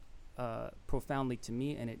really profoundly to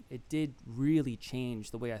me, and it did really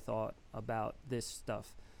change the way I thought about this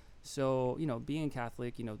stuff. So, being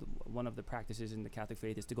Catholic, one of the practices in the Catholic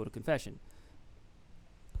faith is to go to confession.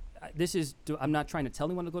 I'm not trying to tell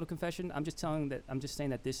anyone to go to confession. I'm just saying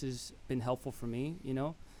that this has been helpful for me,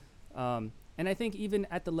 and I think even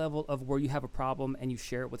at the level of where you have a problem and you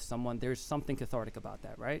share it with someone, there's something cathartic about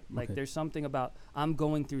that, right? Like there's something about, I'm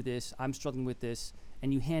going through this, I'm struggling with this,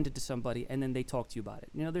 and you hand it to somebody and then they talk to you about it.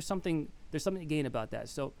 There's something to gain about that.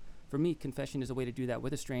 So for me, confession is a way to do that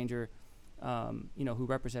with a stranger, who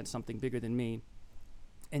represents something bigger than me.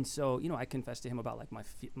 And so, I confess to him about like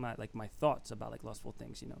my thoughts about like lustful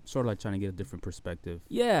things, Sort of like trying to get a different perspective.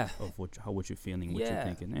 Yeah. Of what you're feeling, what you're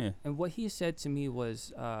thinking. Yeah. And what he said to me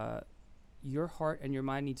was, your heart and your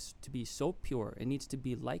mind needs to be so pure. It needs to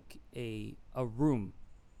be like a room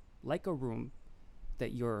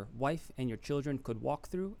that your wife and your children could walk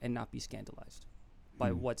through and not be scandalized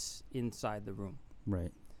by what's inside the room.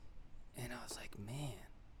 Right. And I was like, man,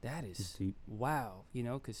 that is It's deep. wow,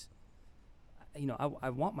 because I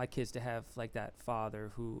want my kids to have like that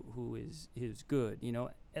father who is good,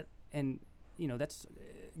 and that's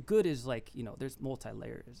good is like, there's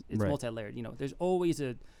multi-layers. It's Right. multi-layered. There's always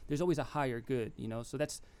a higher good. So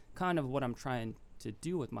that's kind of what I'm trying to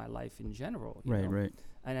do with my life in general. you Right. know? Right.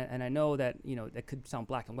 And I know that that could sound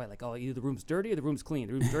black and white, like, oh, either the room's dirty or the room's clean.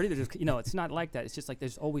 The room's dirty. There's just, it's not like that. It's just like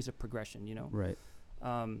there's always a progression. Right.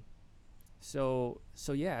 So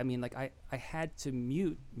yeah, I mean, like I had to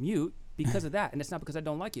mute because of that, and it's not because I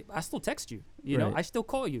don't like it. I still text you, Right. I still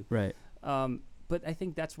call you. Right. But I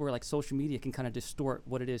think that's where like social media can kind of distort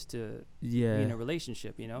what it is to Yeah. be in a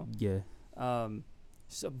relationship, Yeah.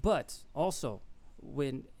 But also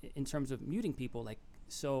when in terms of muting people, like,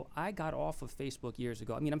 so I got off of Facebook years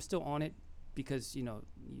ago. I mean, I'm still on it because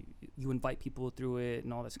you invite people through it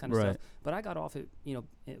and all this kind of Right. stuff. But I got off it,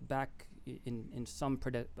 back in some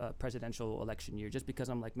presidential election year, just because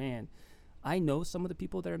I'm like, man, I know some of the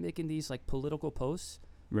people that are making these like political posts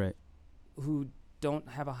Right. who don't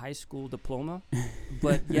have a high school diploma,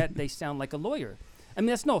 but yet they sound like a lawyer. I mean,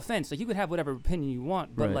 that's no offense. Like, you could have whatever opinion you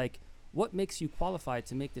want, but Right. like, what makes you qualified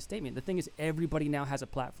to make the statement? The thing is, everybody now has a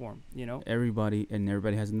platform, Everybody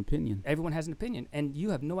has an opinion. Everyone has an opinion, and you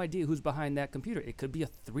have no idea who's behind that computer. It could be a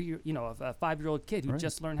 5-year-old kid who Right.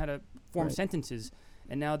 just learned how to form Right. sentences,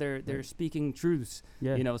 and now they're Right. speaking truths,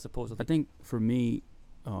 Yeah. supposedly. I think for me,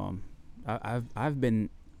 I've been,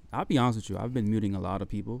 I'll be honest with you, I've been muting a lot of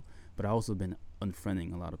people, but I've also been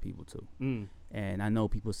unfriending a lot of people too. And I know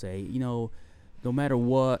people say, no matter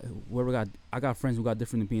what, I got friends who got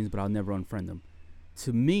different opinions, but I'll never unfriend them.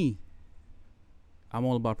 To me, I'm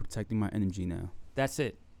all about protecting my energy now. That's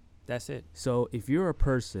it. So if you're a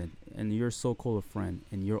person and you're so-called a friend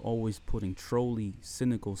and you're always putting trolly,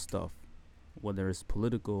 cynical stuff, whether it's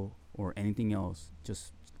political or anything else,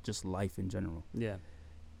 just life in general, Yeah.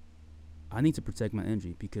 I need to protect my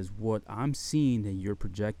energy, because what I'm seeing that you're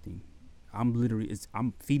projecting, I'm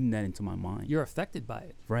feeding that into my mind. You're affected by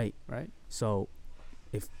it, Right. right? So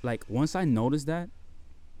if like once I notice that,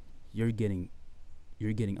 you're getting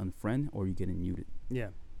unfriended or you're getting muted,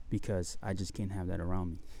 Yeah. because I just can't have that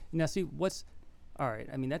around me. Now, see, all right,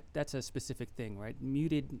 I mean, that's a specific thing, right?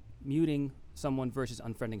 Muting someone versus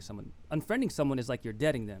unfriending someone. Unfriending someone is like you're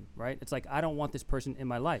deading them, right? It's like, I don't want this person in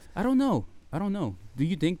my life. I don't know. Do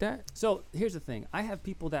you think that? So here's the thing. I have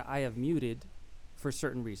people that I have muted for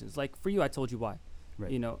certain reasons. Like for you, I told you why.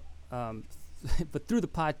 Right. But through the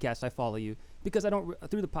podcast, I follow you because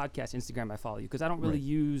through the podcast Instagram, I follow you because I don't really Right.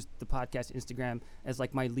 use the podcast Instagram as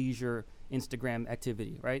like my leisure Instagram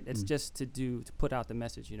activity, right? It's just to put out the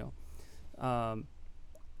message,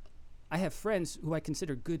 I have friends who I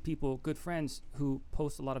consider good people, good friends, who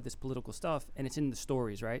post a lot of this political stuff, and it's in the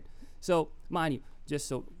stories, right? So, mind you, just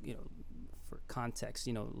so, for context,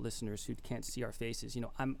 listeners who can't see our faces,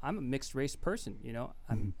 I'm a mixed race person,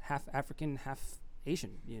 I'm half African, half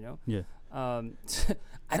Asian, Yeah.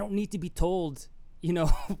 I don't need to be told,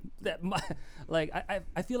 that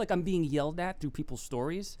I feel like I'm being yelled at through people's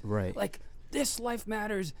stories. Right. Like, this life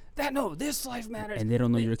matters, this life matters. And they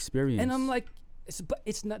don't know your experience. And I'm like, but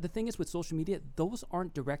it's not, the thing is with social media, those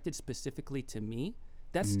aren't directed specifically to me.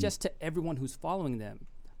 That's just to everyone who's following them.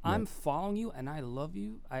 Right. I'm following you and I love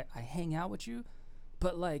you. I hang out with you,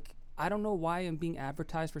 but like, I don't know why I'm being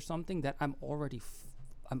advertised for something that I'm already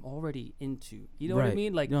into. You know what I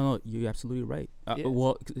mean? Like, no, you're absolutely right. Yeah.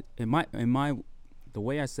 Well, the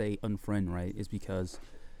way I say unfriend, right, is because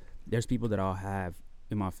there's people that I'll have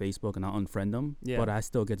in my Facebook and I'll unfriend them, but I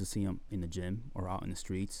still get to see them in the gym or out in the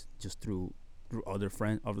streets just through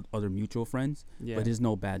other mutual friends. Yeah. But there's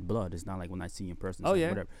no bad blood. It's not like when I see you in person. Oh, it's like yeah.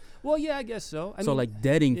 whatever. Well, yeah, I guess so. I mean, like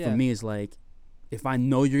dating yeah. for me is like, if I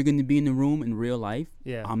know you're going to be in the room in real life,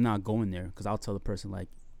 Yeah. I'm not going there, because I'll tell the person like,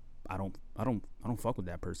 I don't fuck with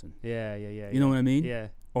that person. Yeah. You know what I mean? Yeah.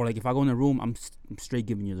 Or like if I go in the room, I'm straight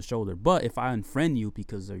giving you the shoulder. But if I unfriend you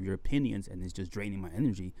because of your opinions and it's just draining my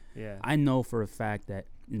energy, Yeah. I know for a fact that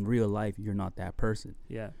in real life you're not that person,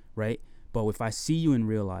 Yeah. right? But if I see you in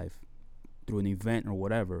real life through an event or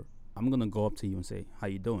whatever, I'm gonna go up to you and say, "How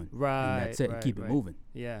you doing?" Right. And that's it. And keep it moving,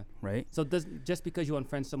 Yeah. right? So just because you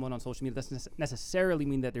unfriend someone on social media doesn't necessarily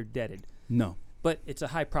mean that they're deaded. No, But it's a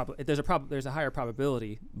high there's a higher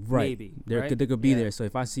probability, right? maybe. There right? could be Yeah. there. So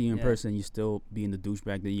if I see you in Yeah. person, you still being the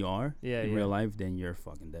douchebag that you are Yeah, in yeah. real life, then you're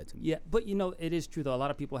fucking dead to me. Yeah, but it is true though. A lot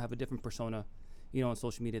of people have a different persona, you know, on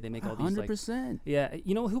social media. They make all these 100%. yeah.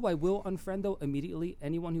 You know who I will unfriend though immediately?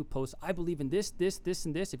 Anyone who posts, I believe in this,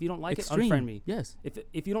 and this. If you don't like Extreme. it, unfriend me. Yes.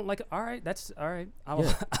 If you don't like it, all right, that's all right.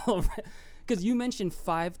 Yeah. Because you mentioned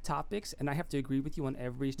 5 topics, and I have to agree with you on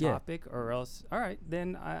every Yeah. topic, or else, all right,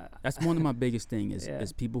 then That's one of my biggest thing is Yeah.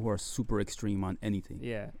 is people who are super extreme on anything.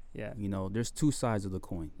 yeah, yeah, You know, there's two sides of the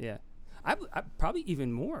coin. yeah. I probably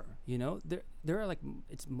even more. You know, there are like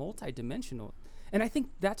it's multi-dimensional, and I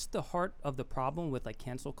think that's the heart of the problem with like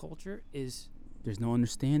cancel culture is There's no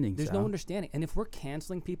understanding. there's Sal. no understanding, and if we're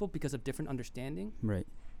canceling people because of different understanding, Right.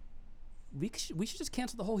 we should just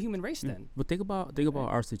cancel the whole human race Yeah. then. But think about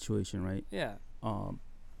our situation, right? Yeah,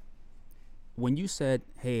 When you said,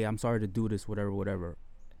 "Hey, I'm sorry to do this, whatever,"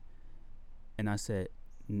 and I said,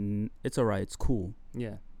 "It's all right, it's cool,"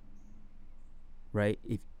 yeah, right?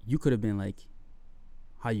 If you could have been like,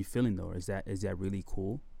 "How you feeling though? Is that really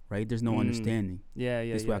cool?" Right? There's no understanding. yeah,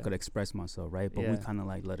 yeah. This way I could express myself, right? But we Yeah. kind of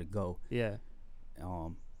like let it go. Yeah.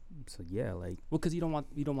 So yeah, like Well, because you don't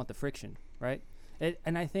want the friction, right?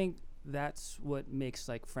 And I think that's what makes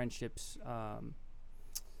like friendships. I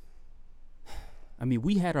mean,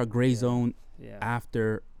 we had our gray Yeah. zone Yeah.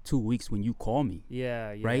 after 2 weeks when you called me.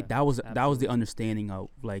 Yeah. Yeah. Right, that was the absolutely. understanding of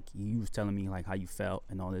like you was telling me like how you felt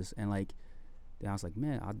and all this, and like then I was like,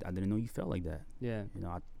 man, I didn't know you felt like that. Yeah. You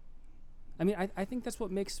know, I mean, I think that's what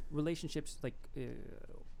makes relationships like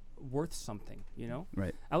worth something. You know.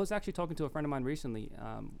 right. I was actually talking to a friend of mine recently,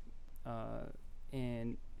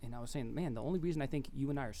 and I was saying, man, the only reason I think you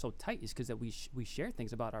and I are so tight is because that we share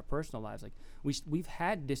things about our personal lives. Like we've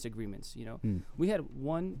had disagreements. You know, we had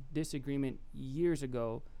one disagreement years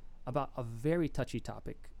ago about a very touchy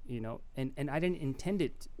topic. You know, and I didn't intend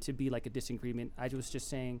it to be like a disagreement. I was just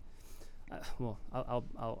saying, well,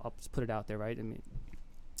 I'll just put it out there, right? I mean.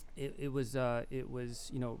 It was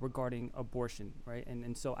you know, regarding abortion, right?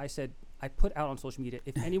 And so I said, I put out on social media,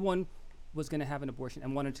 if anyone was going to have an abortion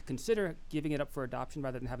and wanted to consider giving it up for adoption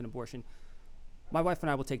rather than have an abortion, my wife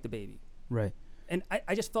and I will take the baby. Right. And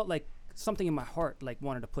I just felt like something in my heart like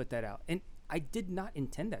wanted to put that out, and I did not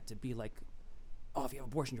intend that to be like, oh, if you have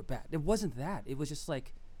abortion you're bad. It wasn't that. It was just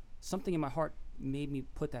like something in my heart made me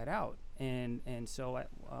put that out, and so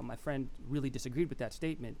my friend really disagreed with that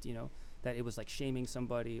statement, you know, that it was like shaming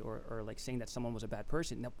somebody or like saying that someone was a bad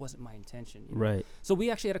person. That wasn't my intention. You know? Right. So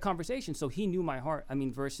we actually had a conversation. So he knew my heart. I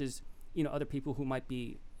mean, versus, you know, other people who might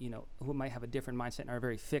be, you know, who might have a different mindset and are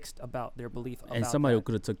very fixed about their belief. And somebody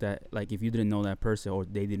could have took that, like if you didn't know that person or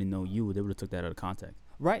they didn't know you, they would have took that out of context.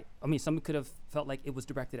 Right. I mean, someone could have felt like it was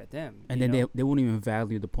directed at them. And then they wouldn't even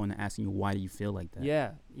value the point of asking you, why do you feel like that?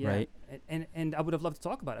 Yeah. Yeah. Right. And I would have loved to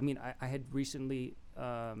talk about it. I mean, I had recently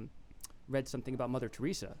read something about Mother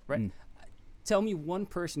Teresa, right? Tell me one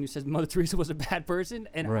person who says Mother Teresa was a bad person,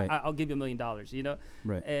 and Right. I'll give you $1 million. You know,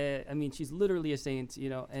 Right. I mean, she's literally a saint.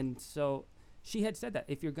 You know, and so she had said that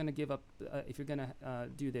if you're gonna give up, if you're gonna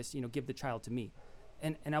do this, you know, give the child to me,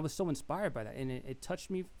 and I was so inspired by that, and it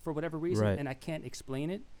touched me for whatever reason, Right. and I can't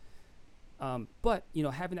explain it. But you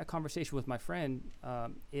know, having that conversation with my friend,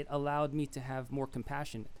 it allowed me to have more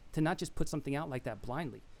compassion, to not just put something out like that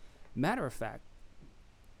blindly. Matter of fact.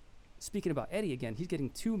 Speaking about Eddie again, he's getting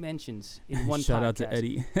 2 mentions in one Shout podcast. out to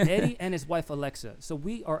Eddie. Eddie and his wife Alexa. So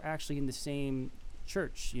we are actually in the same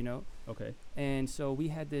church, you know. Okay. And so we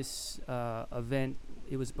had this event.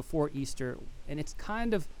 It was before Easter, and it's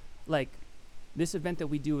kind of like this event that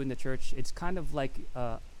we do in the church. It's kind of like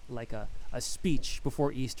a speech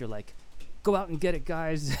before Easter, like go out and get it,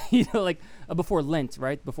 guys. You know, like before Lent,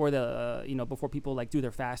 right? Before the you know, before people like do their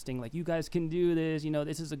fasting, like you guys can do this. You know,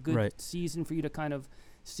 this is a good Right. season for you to kind of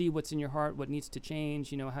see what's in your heart, what needs to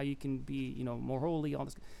change. You know, how you can be, you know, more holy. All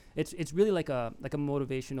this. It's really like a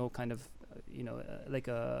motivational kind of like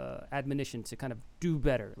a admonition to kind of do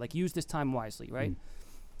better, like use this time wisely, right?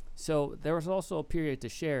 So there was also a period to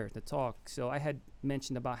share, to talk. So I had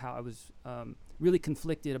mentioned about how I was really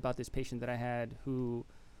conflicted about this patient that I had who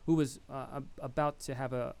was about to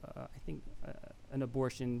have an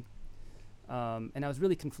abortion, and I was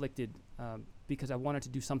really conflicted because I wanted to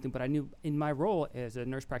do something, but I knew in my role as a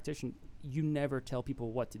nurse practitioner, you never tell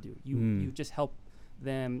people what to do. You just help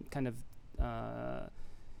them kind of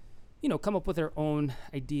come up with their own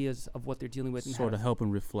ideas of what they're dealing with, and Sort of help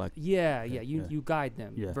and reflect. You guide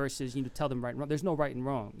them versus tell them right and wrong. There's no right and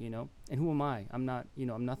wrong, and who am I? I'm not,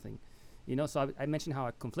 I'm nothing, so I mentioned how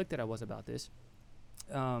conflicted I was about this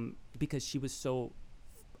because she was so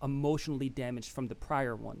emotionally damaged from the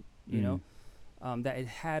prior one, that it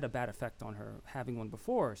had a bad effect on her having one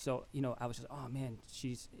before. So, you know, I was just, oh man,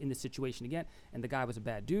 she's in this situation again. And the guy was a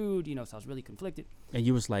bad dude, you know, so I was really conflicted. And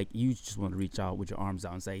you was like, you just want to reach out with your arms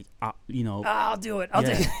out and say, you know. I'll do it. I'll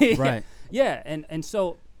yeah, take it. Right. Yeah. And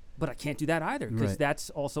so, but I can't do that either because Right. that's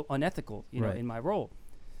also unethical, you know, Right. in my role.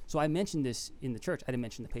 So I mentioned this in the church. I didn't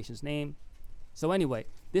mention the patient's name. So anyway,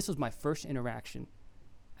 this was my first interaction.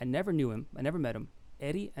 I never knew him. I never met him.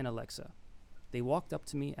 Eddie and Alexa. They walked up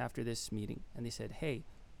to me after this meeting and they said, hey,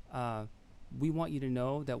 we want you to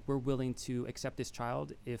know that we're willing to accept this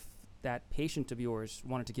child if that patient of yours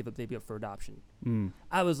wanted to give a baby up for adoption.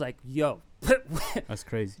 I was like, yo, That's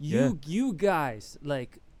crazy. you guys,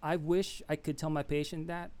 like, I wish I could tell my patient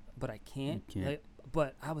that, but I can't. You can't. Like,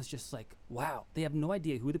 but I was just like, wow, they have no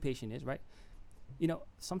idea who the patient is, right? You know,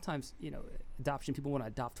 sometimes, you know, adoption, people want to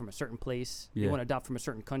adopt from a certain place. They Yeah. want to adopt from a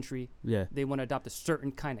certain country. Yeah. They want to adopt a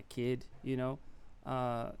certain kind of kid, you know.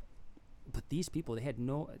 But these people, they had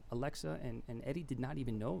no, Alexa and Eddie did not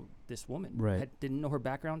even know this woman. Right. Didn't know her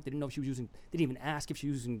background. Didn't know if she was using, didn't even ask if she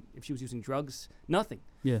was using drugs. Nothing.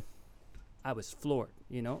 Yeah. I was floored,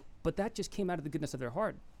 you know. But that just came out of the goodness of their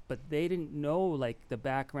heart. But they didn't know, like, the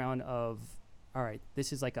background of, all right,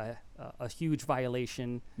 this is like a huge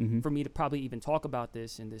violation Mm-hmm. for me to probably even talk about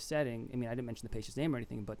this in this setting. I mean, I didn't mention the patient's name or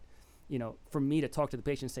anything, but, you know, for me to talk to the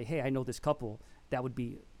patient and say, hey, I know this couple, that would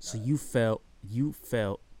be. So you felt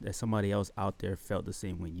that somebody else out there felt the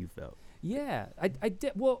same way you felt. Yeah, I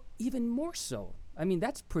did. Well, even more so. I mean,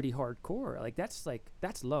 that's pretty hardcore. Like, that's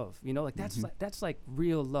love, you know, like that's like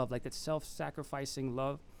real love, like that self-sacrificing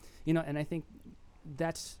love, you know. And I think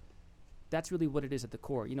that's really what it is at the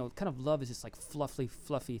core. You know, kind of love is this like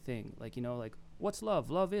fluffy thing. Like, you know, like, what's love?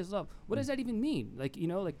 Love is love. What does that even mean? Like, you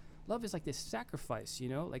know, like, love is like this sacrifice, you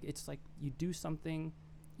know, like, it's like you do something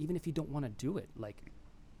even if you don't want to do it. Like,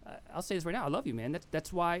 I'll say this right now, I love you, man.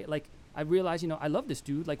 That's why, like, I realize, you know, I love this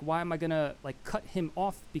dude. Like, why am I gonna, like, cut him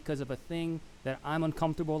off because of a thing that I'm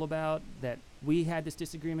uncomfortable about, that we had this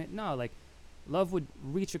disagreement? No, like, love would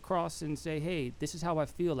reach across and say, hey, this is how I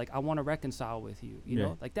feel. Like, I want to reconcile with you, you Yeah.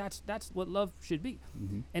 know? Like, that's what love should be.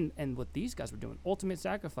 Mm-hmm. And what these guys were doing, ultimate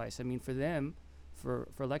sacrifice. I mean, for them, for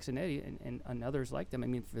Lex and Eddie and others like them, I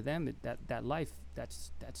mean, for them, that life,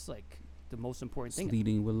 that's like the most important thing.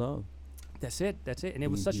 Leading with love. That's it. And it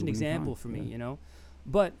was You such do an what you example can, for me, yeah. you know.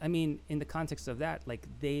 But I mean, in the context of that, like,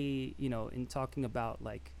 they, you know, in talking about,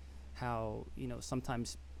 like, how, you know,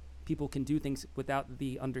 sometimes people can do things without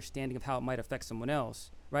the understanding of how it might affect someone else,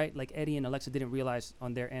 right? Like, Eddie and Alexa didn't realize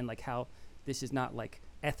on their end, like, how this is not, like,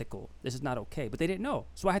 ethical. This is not okay. But they didn't know.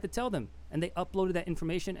 So I had to tell them. And they uploaded that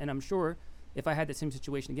information. And I'm sure if I had the same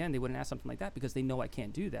situation again, they wouldn't ask something like that because they know I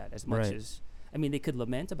can't do that as much Right. as, I mean, they could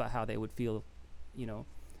lament about how they would feel, you know,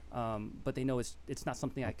 but they know it's not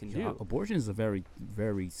something I can Yeah, do. abortion is a very,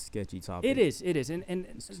 very sketchy topic. It is, and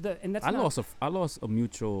that's I not. I lost a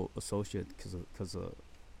mutual associate because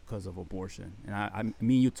of abortion, and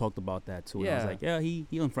me and you talked about that too. And I was Yeah. like, yeah, he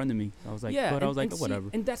unfriended me. I was like, yeah, but I was like, and oh, whatever.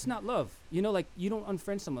 See, and that's not love. You know, like, you don't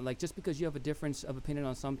unfriend someone like just because you have a difference of opinion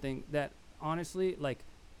on something that honestly, like,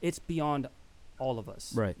 it's beyond all of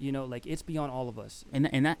us. Right. You know, like, it's beyond all of us. And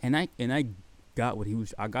I got what he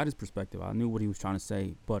was. I got his perspective. I knew what he was trying to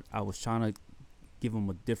say, but I was trying to give him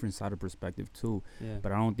a different side of perspective too. Yeah.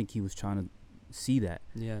 But I don't think he was trying to see that.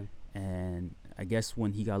 Yeah. And I guess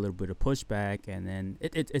when he got a little bit of pushback, and then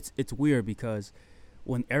it's weird because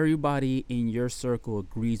when everybody in your circle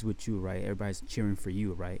agrees with you, right? Everybody's cheering for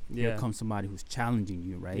you, right? Yeah. Here comes somebody who's challenging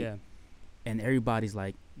you, right? Yeah. And everybody's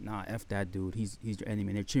like, nah, F that dude. He's your enemy.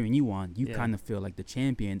 And they're cheering you on. You Yeah. kind of feel like the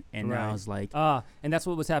champion. And Right. now it's like, And that's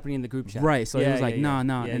what was happening in the group chat. right. So it Yeah, was like, yeah,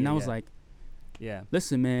 nah. yeah, And I yeah, was yeah. like, Yeah.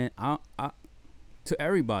 listen, man, I to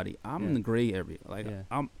everybody, I'm in Yeah. the gray area. Like, Yeah.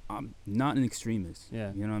 I'm not an extremist.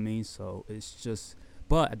 Yeah. You know what I mean? So it's just,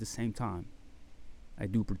 but at the same time, I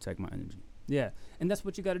do protect my energy. Yeah, and that's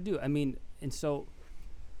what you got to do. I mean, and so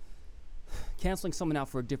canceling someone out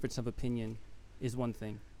for a difference of opinion is one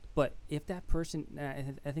thing, but if that person,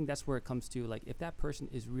 I think that's where it comes to, like, if that person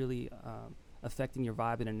is really affecting your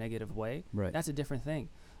vibe in a negative way, Right. that's a different thing.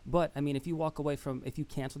 But I mean, if you walk away from, if you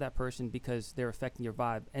cancel that person because they're affecting your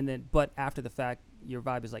vibe, and then, but after the fact, your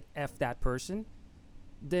vibe is like, F that person,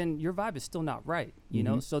 then your vibe is still not right, you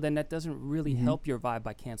know? Mhm. So then that doesn't really Mhm. help your vibe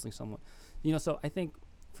by canceling someone, you know? So I think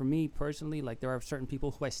for me personally, like, there are certain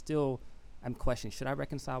people who I'm questioning, should I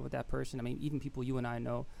reconcile with that person? I mean, even people you and I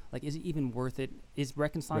know, like, is it even worth it? Is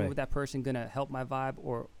reconciling Right. with that person gonna help my vibe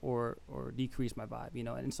or decrease my vibe, you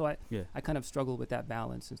know? And so Yeah. I kind of struggle with that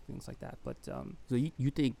balance and things like that. But So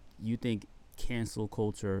you think cancel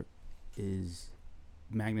culture is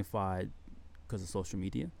magnified because of social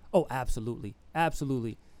media? oh, absolutely,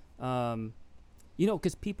 absolutely. You know,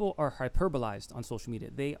 because people are hyperbolized on social media.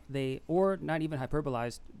 They or not even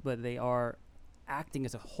hyperbolized, but they are acting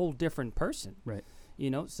as a whole different person. Right.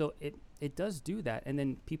 You know, so it does do that, and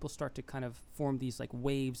then people start to kind of form these like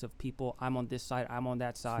waves of people. I'm on this side, I'm on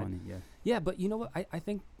that side. Funny, yeah. Yeah, but you know what? I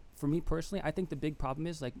think for me personally, I think the big problem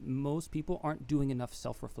is like most people aren't doing enough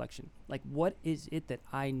self-reflection. Like, what is it that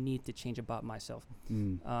I need to change about myself?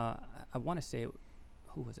 I want to say,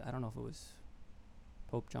 who was it? I don't know if it was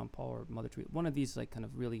Pope John Paul or Mother Teresa. One of these like kind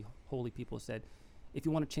of really holy people said, if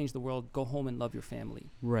you want to change the world, go home and love your family.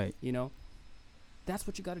 Right. You know, that's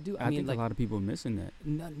what you got to do. I mean, think like, a lot of people are missing that.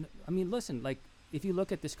 no, I mean, listen, like if you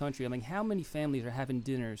look at this country, I mean, how many families are having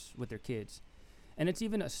dinners with their kids? And it's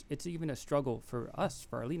even a struggle for us,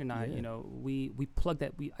 for Arlene and I. Yeah. You know, we plug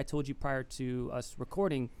that. I told you prior to us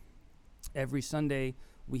recording, every Sunday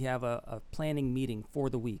we have a planning meeting for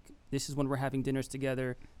the week. This is when we're having dinners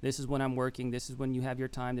together. This is when I'm working. This is when you have your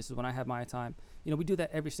time. This is when I have my time. You know, we do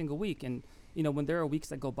that every single week. And you know, when there are weeks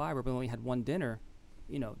that go by where we only had one dinner,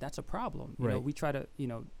 you know, that's a problem. You know, we try to, you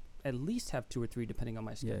know, at least have 2 or 3 depending on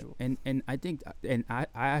my schedule. And I think, and I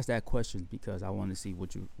asked that question because I wanted to see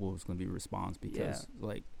what was going to be your response, because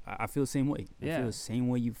like I feel the same way. I feel the same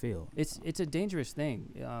way you feel. It's a dangerous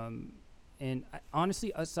thing. And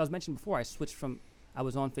honestly, as I was mentioning before, I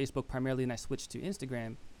was on Facebook primarily, and I switched to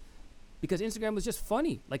Instagram because Instagram was just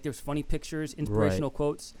funny. Like there's funny pictures, inspirational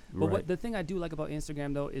quotes. But the thing I do like about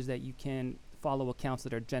Instagram though is that you can follow accounts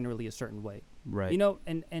that are generally a certain way. Right. You know,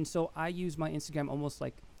 and so I use my Instagram almost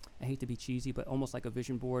like, I hate to be cheesy, but almost like a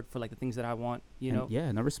vision board for like the things that I want, you know? Yeah,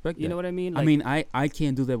 and I respect that. You know what I mean? Like, I mean, I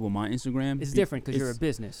can't do that with my Instagram. It's different because you're a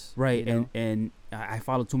business. Right, you know? and I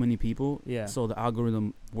follow too many people. Yeah. So the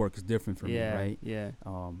algorithm works different for me, right? Yeah.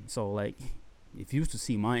 So like, if you used to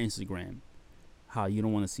see my Instagram, how you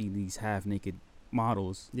don't want to see these half-naked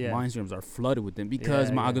models, my Instagrams are flooded with them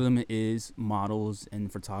because my algorithm is models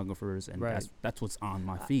and photographers, and that's what's on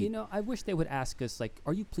my feed. You know, I wish they would ask us, like,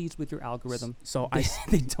 are you pleased with your algorithm? So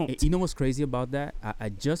they don't. You know what's crazy about that? I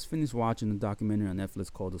just finished watching a documentary on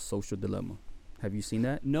Netflix called The Social Dilemma. Have you seen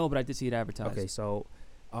that? No, but I did see it advertised. Okay, so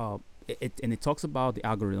it talks about the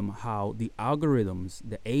algorithm, how the algorithms,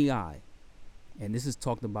 the AI, and this is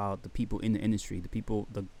talked about the people in the industry,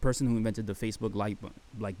 the person who invented the Facebook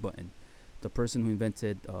like button, the person who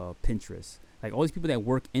invented Pinterest, like all these people that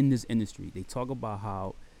work in this industry, they talk about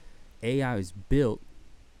how AI is built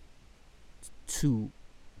to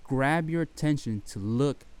grab your attention to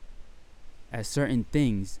look at certain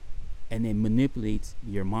things and then manipulates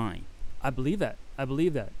your mind. I believe that.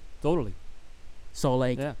 Totally. So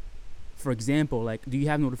like, for example, like, do you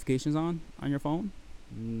have notifications on your phone?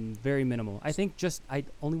 Very minimal. I think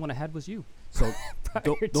only one I had was you. So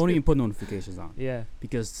don't even put notifications on. Yeah.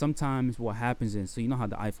 Because sometimes what happens is, so you know how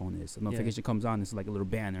the iPhone is. The notification comes on, it's like a little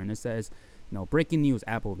banner, and it says, you know, breaking news.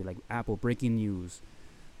 Apple will be like, Apple breaking news,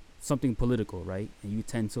 something political, right? And you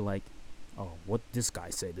tend to like, oh, what this guy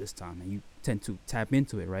said this time, and you tend to tap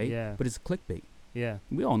into it, right? Yeah. But it's clickbait. Yeah.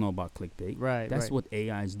 We all know about clickbait. Right. That's what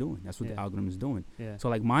AI is doing. That's what the algorithm is doing. Yeah. So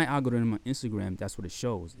like my algorithm on Instagram, that's what it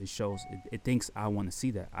shows. It thinks I want to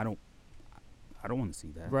see that. I don't want to see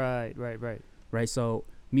that. Right. Right. So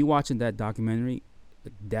me watching that documentary,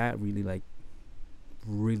 that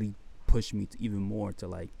really pushed me to even more to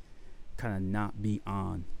like kind of not be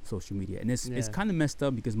on social media. And it's kind of messed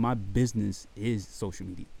up because my business is social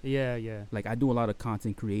media. Yeah. Like I do a lot of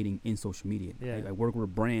content creating in social media. Yeah. I work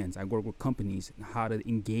with brands. I work with companies and how to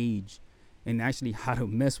engage and actually how to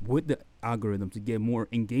mess with the algorithm to get more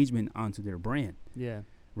engagement onto their brand. Yeah.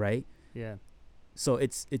 Right. Yeah. So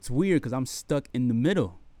it's weird because I'm stuck in the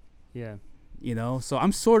middle. Yeah. You know, so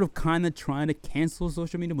I'm sort of kind of trying to cancel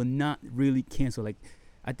social media, but not really cancel. Like,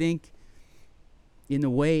 I think in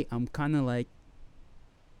a way I'm kind of like,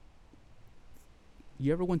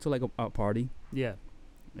 you ever went to like a party? Yeah.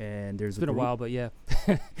 And there's it's been a while, but yeah.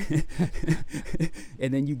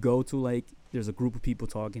 And then you go to like, there's a group of people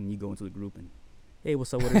talking, and you go into the group and, hey,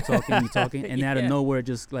 what's up? What are you talking? You talking? And out of nowhere,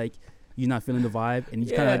 just like, you're not feeling the vibe, and you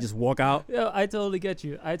just kind of like just walk out. Yeah, I totally get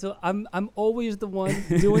you. I'm always the one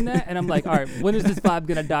doing that, and I'm like, all right, when is this vibe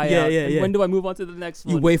gonna die out? And when do I move on to the next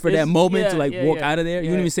one? You wait for that moment to like walk out of there. You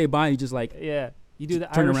don't even say bye. You just like you do the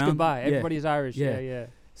turn Irish around. goodbye. Everybody's Irish. Yeah.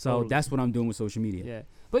 So totally. that's what I'm doing with social media. Yeah.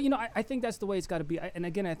 But, you know, I think that's the way it's got to be. And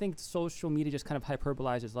again, I think social media just kind of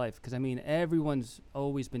hyperbolizes life. Because, I mean, there's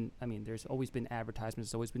always been advertisements.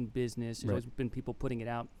 There's always been business. There's always been people putting it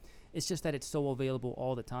out. It's just that it's so available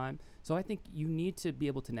all the time. So I think you need to be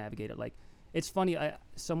able to navigate it. Like, it's funny.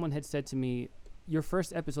 Someone had said to me your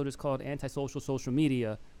first episode is called Antisocial Social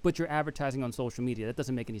Media, but you're advertising on social media. That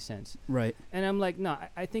doesn't make any sense. Right. And I'm like, no,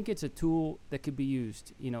 I think it's a tool that could be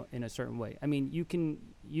used, in a certain way. I mean, you can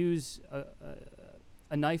use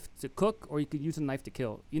a knife to cook, or you could use a knife to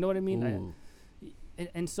kill. You know what I mean?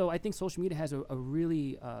 And so I think social media has a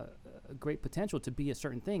really a great potential to be a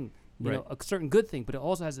certain thing, a certain good thing, but it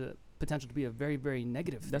also has a potential to be a very, very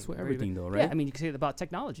negative thing. That's what very, everything, though, right? Yeah, I mean, you can say it about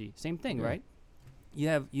technology. Same thing, right? You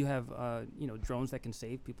have drones that can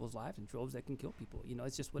save people's lives and drones that can kill people.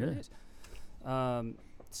 It's just what it is.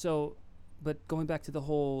 But going back to the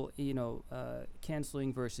whole,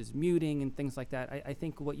 canceling versus muting and things like that, I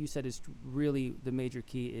think what you said is really the major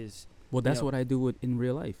key is. Well, that's what I do in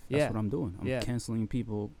real life. That's what I'm doing. I'm canceling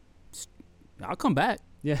people. I'll come back.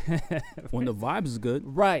 Yeah. When the vibe is good.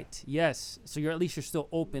 Right. Yes. So you're still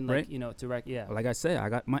open, like, to Like I said, I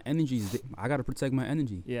got my energy. I got to protect my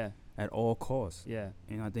energy. Yeah. At all costs. Yeah.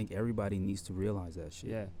 And I think everybody needs to realize that shit.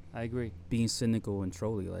 Yeah, I agree. Being cynical and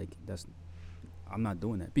trolly, I'm not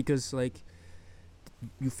doing that, because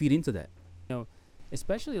you feed into that.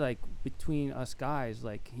 Especially between us guys,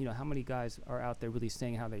 how many guys are out there really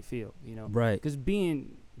saying how they feel, Right. Because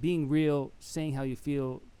being real, saying how you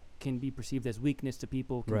feel can be perceived as weakness to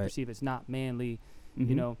people, can be perceived as not manly,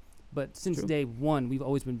 But since day one, we've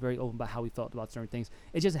always been very open about how we felt about certain things.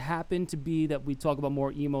 It just happened to be that we talk about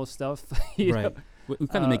more emo stuff. We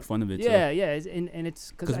kind of make fun of it. Yeah, and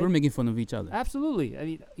it's because we're making fun of each other. Absolutely. I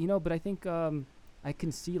mean, but I think I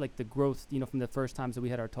can see the growth, from the first times that we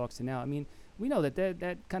had our talks to now. I mean, we know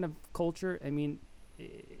that kind of culture. I mean,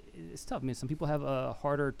 it's tough. I mean, some people have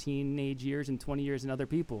harder teenage years and 20 years than other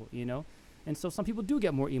people, and so some people do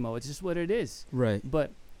get more emo. It's just what it is. Right.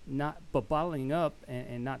 But bottling up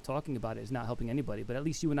and not talking about it is not helping anybody. But at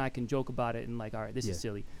least you and I can joke about it and all right, this is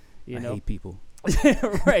silly. I hate people.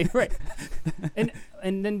 right.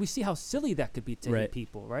 and then we see how silly that could be to hate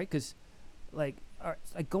people, right? Because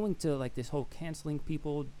going to this whole canceling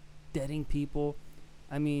people, deading people.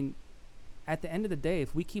 I mean, at the end of the day,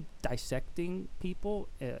 if we keep dissecting people,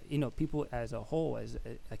 people as a whole, as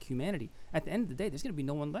humanity, at the end of the day, there's going to be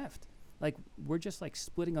no one left. We're just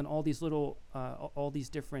splitting on all these little, all these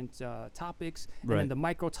different topics, and then the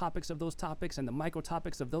micro topics of those topics, and the micro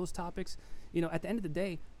topics of those topics. At the end of the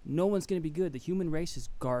day, no one's going to be good. The human race is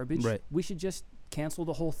garbage. Right. We should just cancel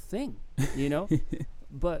the whole thing,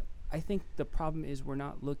 But I think the problem is we're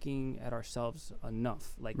not looking at ourselves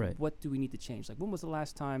enough. What do we need to change? When was the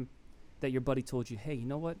last time that your buddy told you, hey, you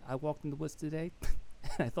know what? I walked in the woods today,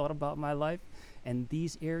 and I thought about my life, and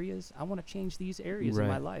these areas, I want to change these areas in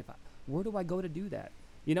my life. Where do I go to do that?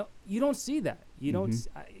 You don't see that. You don't.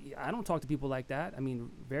 I don't talk to people like that. I mean,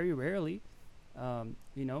 very rarely.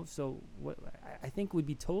 So what I think would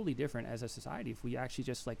be totally different as a society if we actually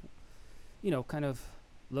just kind of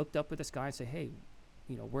looked up at the sky and say, hey,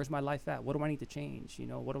 where's my life at? What do I need to change?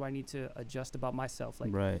 What do I need to adjust about myself?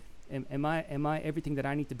 Am I everything that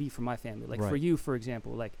I need to be for my family? For you, for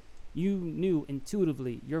example, you knew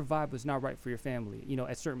intuitively your vibe was not right for your family,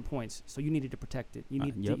 at certain points. So you needed to protect it.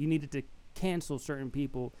 You needed to cancel certain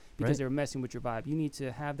people because they were messing with your vibe. You need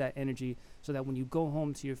to have that energy so that when you go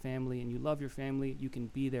home to your family and you love your family, you can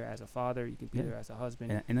be there as a father, you can be there as a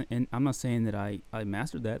husband. And I'm not saying that I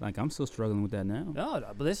mastered that. I'm still struggling with that now. No,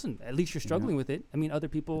 but listen, at least you're struggling with it. I mean, other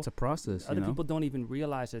people. It's a process. Other people don't even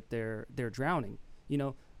realize that they're drowning.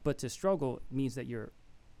 But to struggle means that you're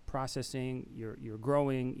processing, you're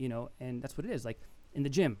growing, and that's what it is. In the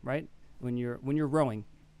gym, right? When you're rowing,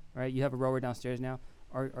 right? You have a rower downstairs now.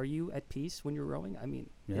 Are you at peace when you're rowing? I mean,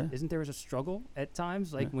 isn't there a struggle at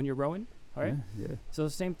times, when you're rowing? All right. Yeah. So the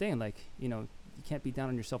same thing, you can't be down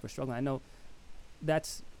on yourself for struggling. I know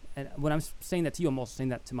that's, and when I'm saying that to you, I'm also saying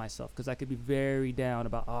that to myself, because I could be very down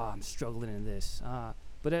about, I'm struggling in this.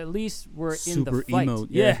 But at least we're in the fight. Emo,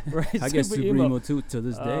 right. I get super emo too to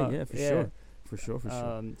this day. For sure. For sure.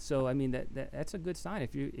 So I mean that's a good sign.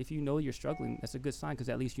 If you know you're struggling, that's a good sign, because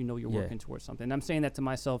at least you know you're working towards something. And I'm saying that to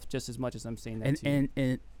myself just as much as I'm saying that to you.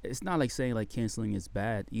 And it's not saying canceling is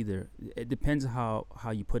bad either. It depends how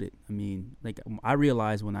you put it. I mean, I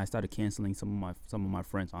realized when I started canceling some of my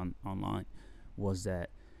friends online was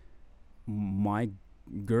that my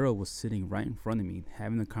girl was sitting right in front of me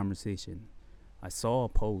having a conversation. I saw a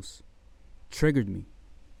post, triggered me,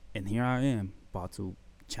 and here I am about to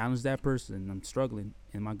challenge that person. I'm struggling,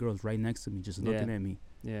 and my girl's right next to me, just looking at me.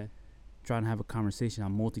 Yeah. Trying to have a conversation.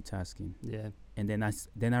 I'm multitasking. Yeah. And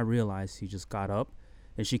then I realized she just got up,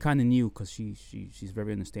 and she kind of knew, because she's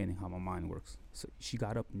very understanding how my mind works. So she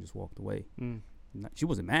got up and just walked away. She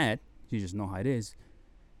wasn't mad. She just know how it is.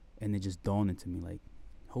 And it just dawned into me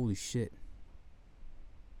holy shit.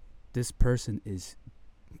 This person is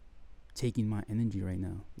taking my energy right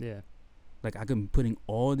now. Yeah. Like I can be putting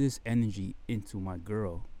all this energy into my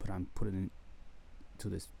girl, but I'm putting it to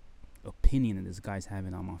this opinion that this guy's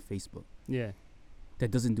having on my Facebook. Yeah. That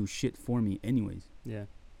doesn't do shit for me anyways. Yeah.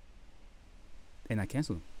 And I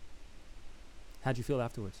cancel him. How'd you feel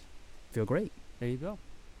afterwards? Feel great. There you go.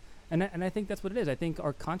 And I think that's what it is. I think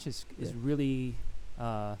our conscience is really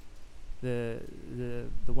the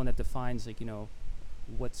one that defines, like, you know,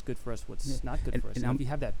 what's good for us, what's not good for us. And if you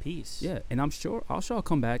have that peace. Yeah, and I'm sure I'll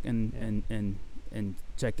come back and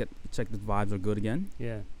check the vibes are good again.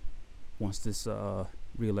 Yeah. Once this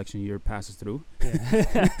re-election year passes through.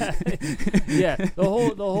 Yeah. Yeah.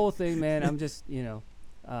 The whole thing, man. I'm just, you know,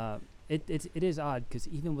 it is odd because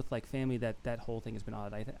even with like family, that whole thing has been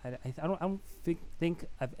odd. I don't think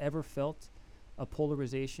I've ever felt a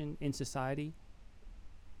polarization in society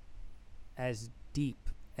as deep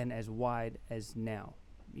and as wide as now.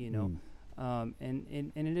 You know,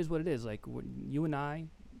 and it is what it is. Like you and I,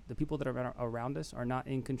 the people that are around us, are not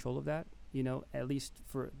in control of that. You know, at least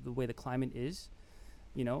for the way the climate is.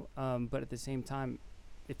 You know, but at the same time,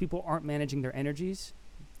 if people aren't managing their energies,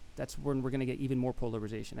 that's when we're going to get even more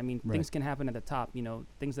polarization. I mean, things can happen at the top. You know,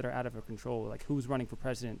 things that are out of our control, like who's running for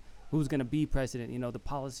president, who's going to be president. You know, the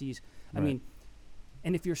policies. I mean.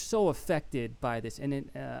 And if you're so affected by this, and then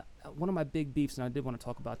one of my big beefs, and I did want to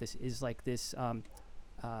talk about this, is like this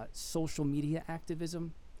social media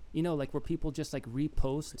activism. You know, like where people just like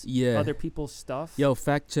repost other people's stuff. Yo,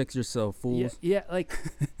 fact check yourself, fools. Yeah, like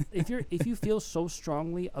if you feel so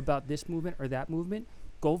strongly about this movement or that movement,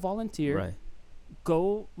 go volunteer. Right.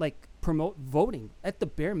 Go like promote voting at the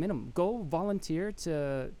bare minimum. Go volunteer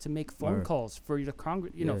to make phone calls for your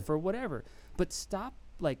Congress, you know, for whatever. But stop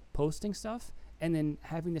like posting stuff and then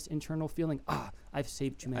having this internal feeling, I've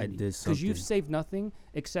saved humanity. I did something. Because you've saved nothing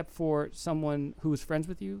except for someone who was friends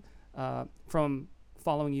with you from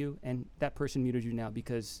following you, and that person muted you now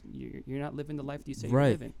because you're not living the life that you say you're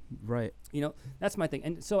living. Right. You know, that's my thing.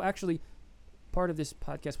 And so actually, part of this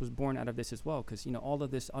podcast was born out of this as well, because, you know, all of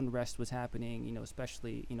this unrest was happening, you know,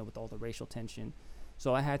 especially, you know, with all the racial tension.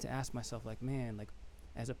 So I had to ask myself, like, man, like,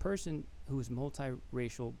 as a person who is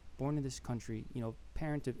multiracial, born in this country, you know,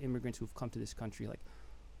 parent of immigrants who've come to this country, like,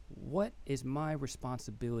 what is my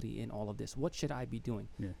responsibility in all of this? What should I be doing?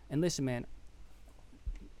 Yeah. And listen, man,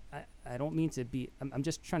 I don't mean to be, I'm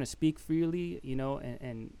just trying to speak freely, you know,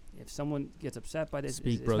 and if someone gets upset by this,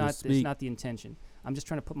 it's not the intention. I'm just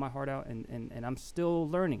trying to put my heart out, and I'm still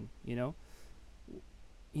learning, you know.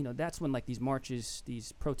 You know, that's when like these marches,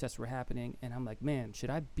 these protests were happening, and I'm like, man, should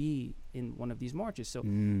I be in one of these marches? So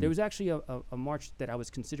there was actually a march that I was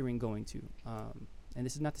considering going to, and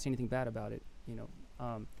this is not to say anything bad about it, you know,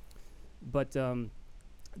 but the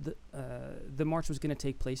march was going to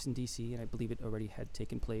take place in D.C., and I believe it already had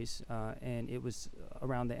taken place, and it was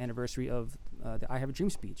around the anniversary of the I Have a Dream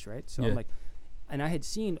speech, right? So I'm like, and I had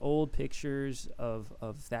seen old pictures of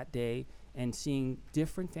that day, and seeing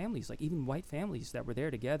different families, like even white families that were there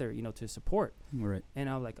together, you know, to support. Right. And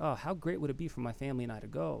I was like, oh, how great would it be for my family and I to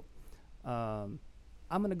go? I'm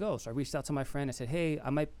going to go. So I reached out to my friend. I said, hey,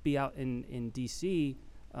 I might be out in D.C.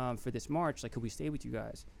 For this march. Like, could we stay with you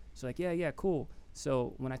guys? So like, yeah, cool.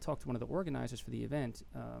 So when I talked to one of the organizers for the event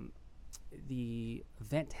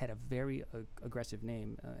had a very aggressive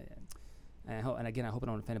name. And again, I hope I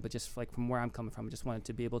don't offend it, but just like from where I'm coming from, I just wanted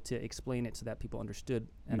to be able to explain it so that people understood.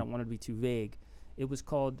 I don't want it to be too vague. It was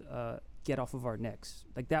called Get Off of Our Necks.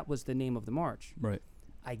 Like, that was the name of the march. Right.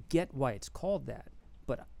 I get why it's called that,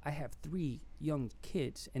 but I have 3 young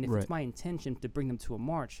kids, and if it's my intention to bring them to a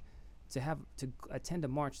march, to attend a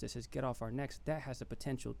march that says Get Off Our Necks, that has the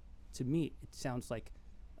potential, to me, it sounds like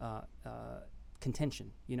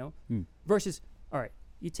contention, you know? Versus, all right,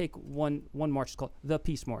 you take one march called the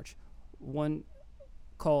Peace March, one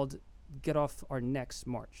called Get Off Our Necks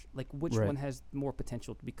March. Like, which one has more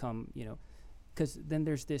potential to become, you know? Because then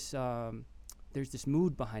there's this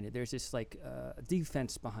mood behind it. There's this like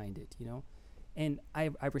defense behind it, you know? And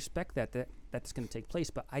I respect that's going to take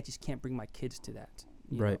place, but I just can't bring my kids to that.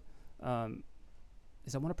 You know?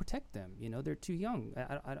 Is I want to protect them. You know, they're too young.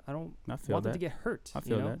 I don't want them to get hurt. I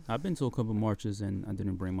feel that. I've been to a couple marches and I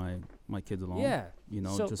didn't bring my kids along. Yeah. You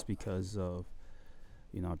know, just because of,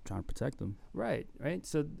 you know, I'm trying to protect them. Right.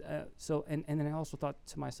 So and then I also thought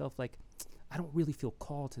to myself, like, I don't really feel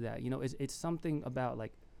called to that. You know, it's something about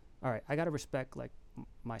like, all right, I got to respect like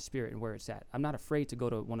my spirit and where it's at. I'm not afraid to go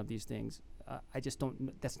to one of these things. I just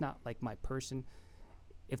don't, that's not like my person.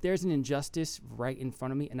 If there's an injustice right in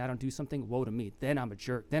front of me and I don't do something, woe to me. Then I'm a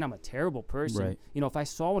jerk. Then I'm a terrible person. Right. You know, if I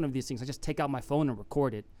saw one of these things, I just take out my phone and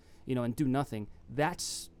record it, you know, and do nothing.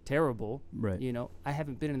 That's terrible. Right. You know, I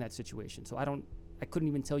haven't been in that situation. So I don't I couldn't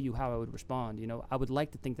even tell you how I would respond. You know, I would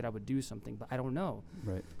like to think that I would do something, but I don't know.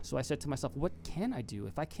 Right. So I said to myself, what can I do?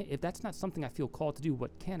 If that's not something I feel called to do,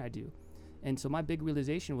 what can I do? And so my big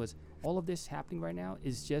realization was all of this happening right now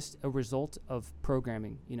is just a result of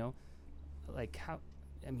programming, you know, like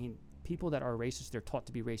people that are racist, they're taught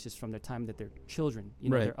to be racist from the time that they're children, you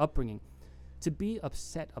know, Right. their upbringing. To be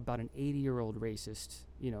upset about an 80-year-old racist,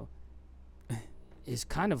 you know, is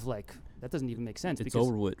kind of like, that doesn't even make sense. It's because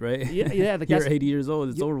over with, right? Yeah. Like You're 80 years old.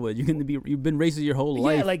 It's over with. You've been racist your whole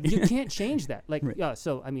life. Yeah, like you can't change that. Like, Right. yeah.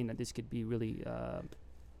 So I mean, this could be really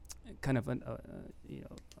kind of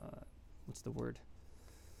what's the word?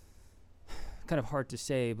 Kind of hard to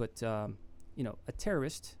say, but you know, a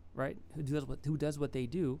terrorist, right? Who does what they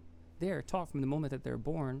do? They're taught from the moment that they're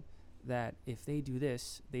born that if they do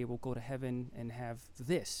this, they will go to heaven and have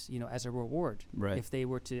this, you know, as a reward. Right. If they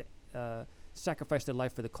were to sacrifice their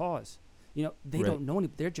life for the cause, you know, they Right. don't know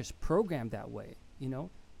they're just programmed that way. You know,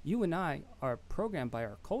 you and I are programmed by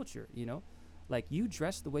our culture. You know, like you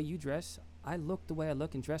dress the way you dress, I look the way I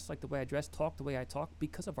look and dress like the way I dress, talk the way I talk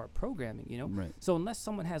because of our programming. You know, Right. so unless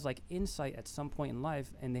someone has like insight at some point in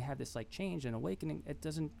life and they have this like change and awakening, it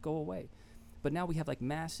doesn't go away. But now we have like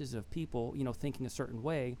masses of people, you know, thinking a certain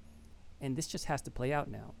way. And this just has to play out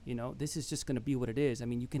now. You know, this is just going to be what it is. I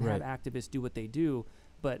mean, you can Right. have activists do what they do,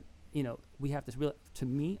 but you know, we have this real. To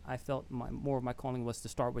me, I felt more of my calling was to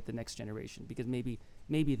start with the next generation because maybe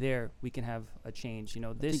there we can have a change. You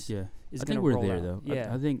know, this I think, is I going think to we're roll there out. though.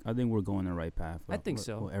 Yeah, I think we're going the right path. I think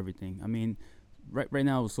so. For everything. I mean, right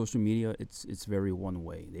now with social media, it's very one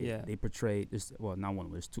way. They portray this. Well, not one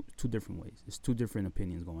way. There's two different ways. There's two different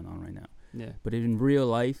opinions going on right now. Yeah, But in real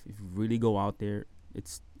life, if you really go out there,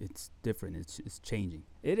 it's different. It's changing.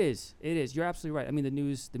 it is. You're absolutely right. I mean, the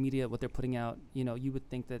news, the media, what they're putting out. You know, you would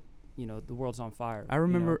think that you know the world's on fire. I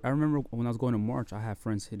remember when I was going to March, I had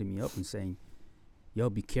friends hitting me up and saying, "Yo,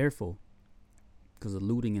 be careful, because of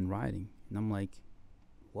looting and rioting." And I'm like,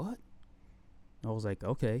 "What?" I was like,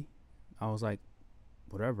 "Okay." I was like,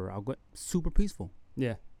 "Whatever." I'll go super peaceful.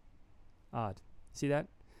 Yeah, odd. See that?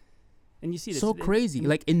 And you see this So crazy.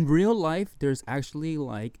 Like in real life, there's actually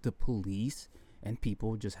like the police and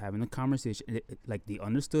people just having a conversation. Like they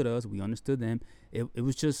understood us, we understood them. It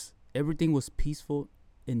was just everything was peaceful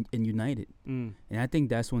and united. Mm. And I think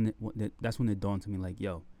that's when it dawned to me, like,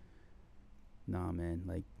 yo, nah, man,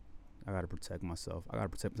 like, I gotta protect myself.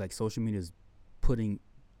 Like, social media is putting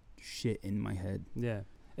shit in my head. Yeah,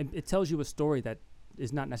 and it tells you a story that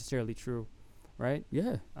is not necessarily true, right?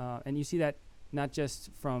 Yeah. And you see that not just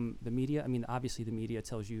from the media. I mean, obviously the media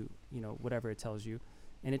tells you, you know, whatever it tells you,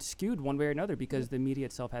 and it's skewed one way or another because the media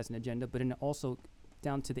itself has an agenda, but then also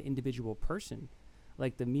down to the individual person.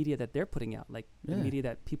 Like the media that they're putting out, like the media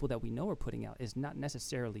that people that we know are putting out is not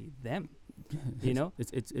necessarily them. You know?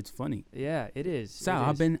 It's funny. Yeah, it is.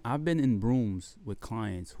 Sal, I've been in rooms with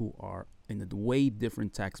clients who are in a way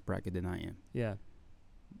different tax bracket than I am. Yeah.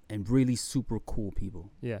 And really super cool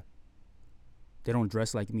people. Yeah. They don't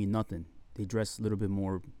dress like me, nothing. They dress a little bit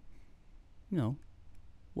more, you know,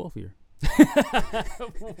 wealthier.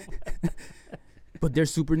 But they're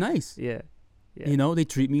super nice. Yeah. You know, they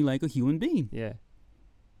treat me like a human being. Yeah.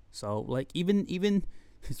 So like even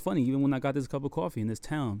it's funny, even when I got this cup of coffee in this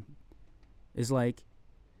town, it's like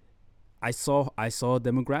I saw a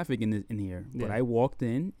demographic in here. But I walked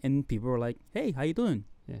in and people were like, "Hey, how you doing?"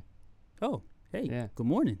 Yeah. "Oh, hey, Yeah. good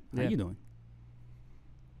morning. How you doing?"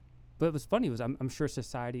 But what's funny was I'm sure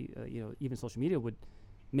society, you know, even social media would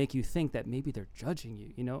make you think that maybe they're judging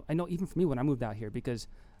you. You know, I know even for me when I moved out here because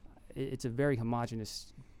it's a very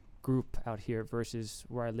homogenous group out here versus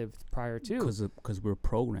where I lived prior to. Because we're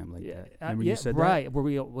programmed like that. Remember yeah, you said right, that? where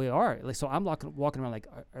we are. Like, so I'm walking around like,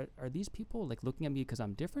 are these people like looking at me because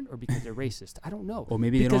I'm different or because they're racist? I don't know. Or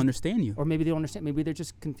maybe they don't understand you. Or maybe they don't understand. Maybe they're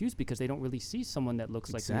just confused because they don't really see someone that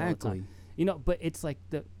looks like me all the time. You know, but it's like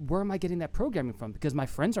where am I getting that programming from? Because my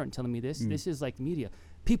friends aren't telling me this. This is like media.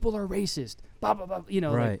 People are racist. Blah blah blah. You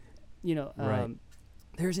know, right. Like, you know,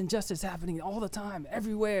 there's injustice happening all the time,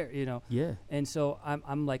 everywhere. You know. Yeah. And so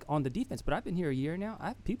I'm like on the defense. But I've been here a year now.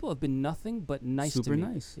 People have been nothing but nice Super to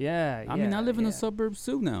me. nice. Yeah. I mean, I live in the suburbs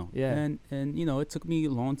too now. Yeah. And you know, it took me a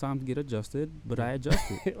long time to get adjusted, but I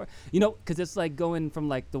adjusted. You know, because it's like going from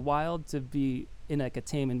like the wild to be in like a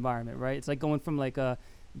tame environment, right? It's like going from like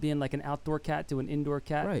being like an outdoor cat to an indoor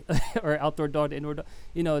cat, right? Or outdoor dog to indoor dog.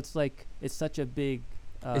 You know, it's like it's such a big.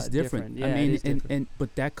 It's different. Yeah, I mean, it is and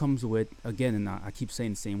but that comes with, again, and I keep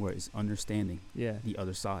saying the same word, is understanding. Yeah. The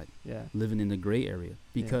other side. Yeah. Living in the gray area,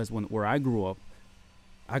 because where I grew up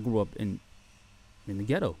in the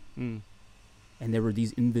ghetto, and there were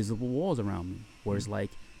these invisible walls around me, where it's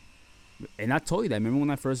like, And I told you that. Remember when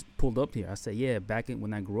I first pulled up here? I said, yeah,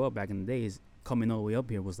 when I grew up back in the days, coming all the way up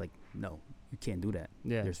here was like, no, you can't do that.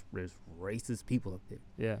 Yeah. There's racist people up there.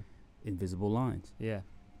 Yeah. Invisible lines. Yeah.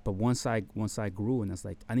 But once I grew, and it's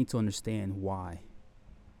like I need to understand why.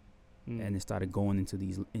 And it started going into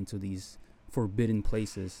these forbidden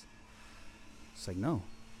places. It's like, no.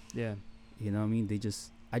 Yeah. You know what I mean?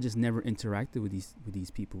 I just never interacted with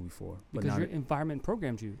these people before. Because your environment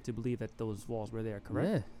programmed you to believe that those walls were there, correct?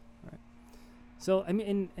 Yeah. Right. So I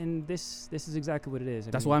mean, and this is exactly what it is.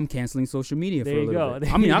 That's why I'm canceling social media for a little bit.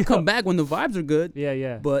 There I mean, I'll go. come back when the vibes are good. Yeah,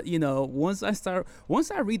 yeah. But once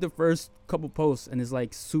I read the first couple posts and it's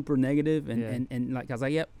like super negative and like I was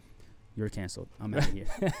like, yep, you're canceled. I'm out of here.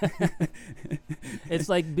 It's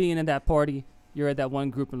like being in that party. You're at that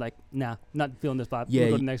one group and like, nah, not feeling this vibe. Yeah, We'll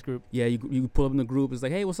go to the next group. Yeah, you pull up in the group. It's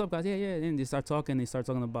like, hey, what's up, guys? Yeah, yeah. And they start talking. They start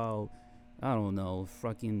talking about, I don't know,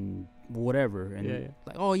 fucking whatever. And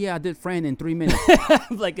like, oh yeah, I did friend in 3 minutes.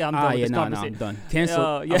 Like I'm done with this conversation. I'm done.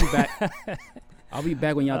 Cancel. Yeah. I'll be back. I'll be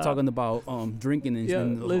back when y'all talking about drinking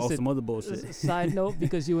and listen, some other bullshit. Side note,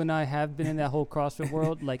 because you and I have been in that whole CrossFit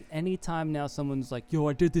world, like anytime now someone's like, yo,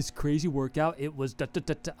 I did this crazy workout, it was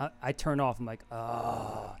I turn off. I'm like,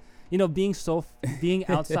 being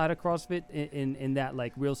outside of CrossFit in that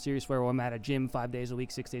like real serious way where I'm at a gym 5 days a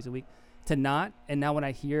week, 6 days a week, to not. And now when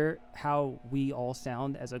I hear how we all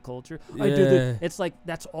sound as a culture, it's like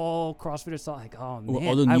that's all CrossFitters are like, oh man. Well,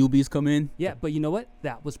 all the newbies come in. Yeah, but you know what?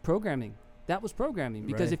 That was programming.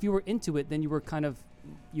 Because Right. if you were into it, then you were kind of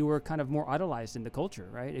more idolized in the culture,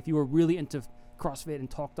 right? If you were really into CrossFit and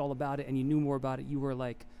talked all about it and you knew more about it, you were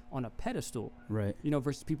like on a pedestal, Right.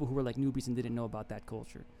 Versus people who were like newbies and didn't know about that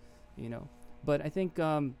culture, But I think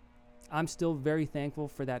I'm still very thankful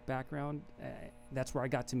for that background. That's where I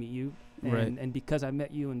got to meet you, and because I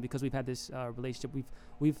met you and because we've had this relationship,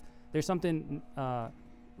 there's something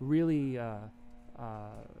really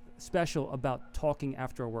special about talking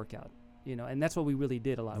after a workout. And that's what we really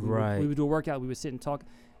did a lot. We would do a workout, we would sit and talk.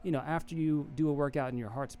 After you do a workout and your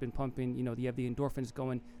heart's been pumping, you have the endorphins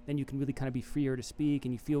going, then you can really kind of be freer to speak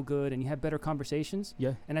and you feel good and you have better conversations.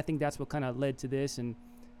 Yeah. And I think that's what kind of led to this. And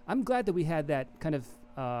I'm glad that we had that kind of,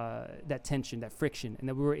 that tension, that friction, and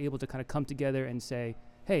that we were able to kind of come together and say,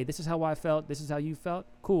 hey, this is how I felt. This is how you felt.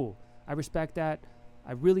 Cool. I respect that.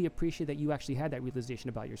 I really appreciate that you actually had that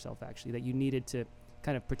realization about yourself, actually, that you needed to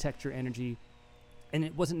kind of protect your energy. And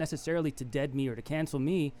it wasn't necessarily to dead me or to cancel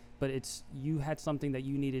me, but you had something that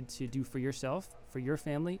you needed to do for yourself, for your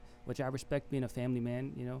family, which I respect being a family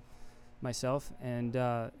man, myself. And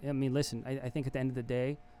listen, I think at the end of the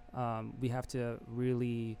day, we have to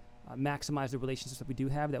really maximize the relationships that we do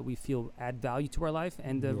have, that we feel add value to our life.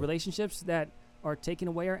 And the relationships that are taking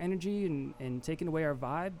away our energy and taking away our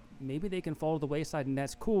vibe, maybe they can fall to the wayside, and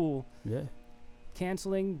that's cool. Yeah.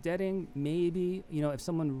 Canceling, deading, maybe, if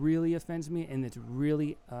someone really offends me and it's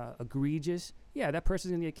really egregious, that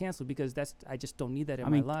person's gonna get canceled because I just don't need that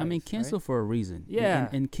in my life. Cancel for a reason. Yeah.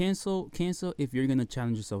 And cancel if you're gonna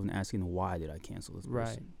challenge yourself and asking why did I cancel this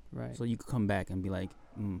person. Right. So you could come back and be like,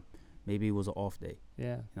 maybe it was an off day.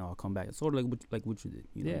 Yeah. I'll come back. It's sort of like what you did.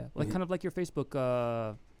 Yeah. Like kind of like your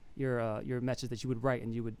Facebook, your message that you would write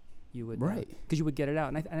and you would right, because you would get it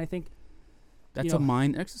out. And I think. That's a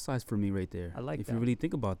mind exercise for me right there. I like if that. you really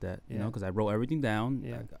think about that, because I wrote everything down.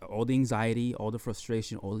 Yeah. All the anxiety, all the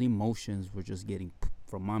frustration, all the emotions were just getting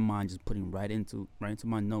from my mind, just putting right into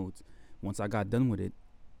my notes. Once I got done with it,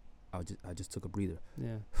 I just took a breather.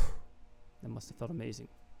 Yeah. That must have felt amazing.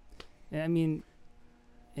 And I mean,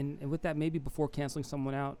 and with that, maybe before canceling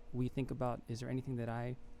someone out, we think about, is there anything that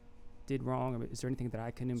I did wrong, or is there anything that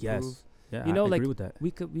I can improve? Yes. Yeah, I agree with that. We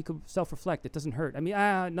could self-reflect. It doesn't hurt. I mean,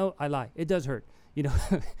 no, I lie. It does hurt.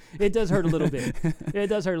 It does hurt a little bit. It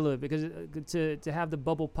does hurt a little bit because to have the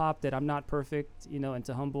bubble pop that I'm not perfect, and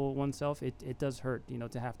to humble oneself, it does hurt,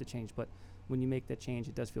 to have to change. But when you make that change,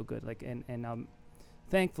 it does feel good. Like, and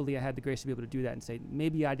thankfully, I had the grace to be able to do that and say,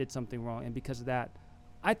 maybe I did something wrong, and because of that,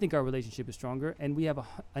 I think our relationship is stronger, and we have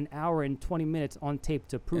an hour and 20 minutes on tape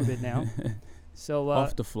to prove it now. So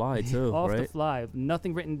off the fly too, off right? the fly,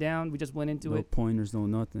 nothing written down. We just went into it. No pointers, no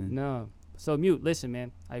nothing. No. So Mute, listen,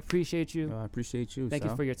 man. I appreciate you. I appreciate you. Thank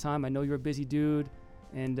Sal. you for your time. I know you're a busy dude,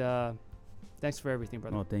 and thanks for everything,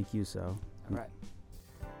 brother. Oh, thank you, Sal. All right.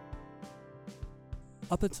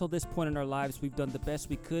 Up until this point in our lives, we've done the best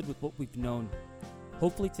we could with what we've known.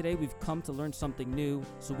 Hopefully today we've come to learn something new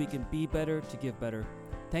so we can be better to give better.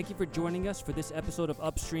 Thank you for joining us for this episode of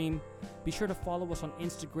Upstream. Be sure to follow us on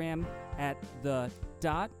Instagram at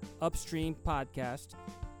the.upstream podcast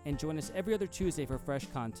and join us every other Tuesday for fresh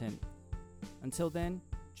content. Until then,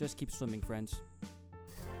 just keep swimming, friends.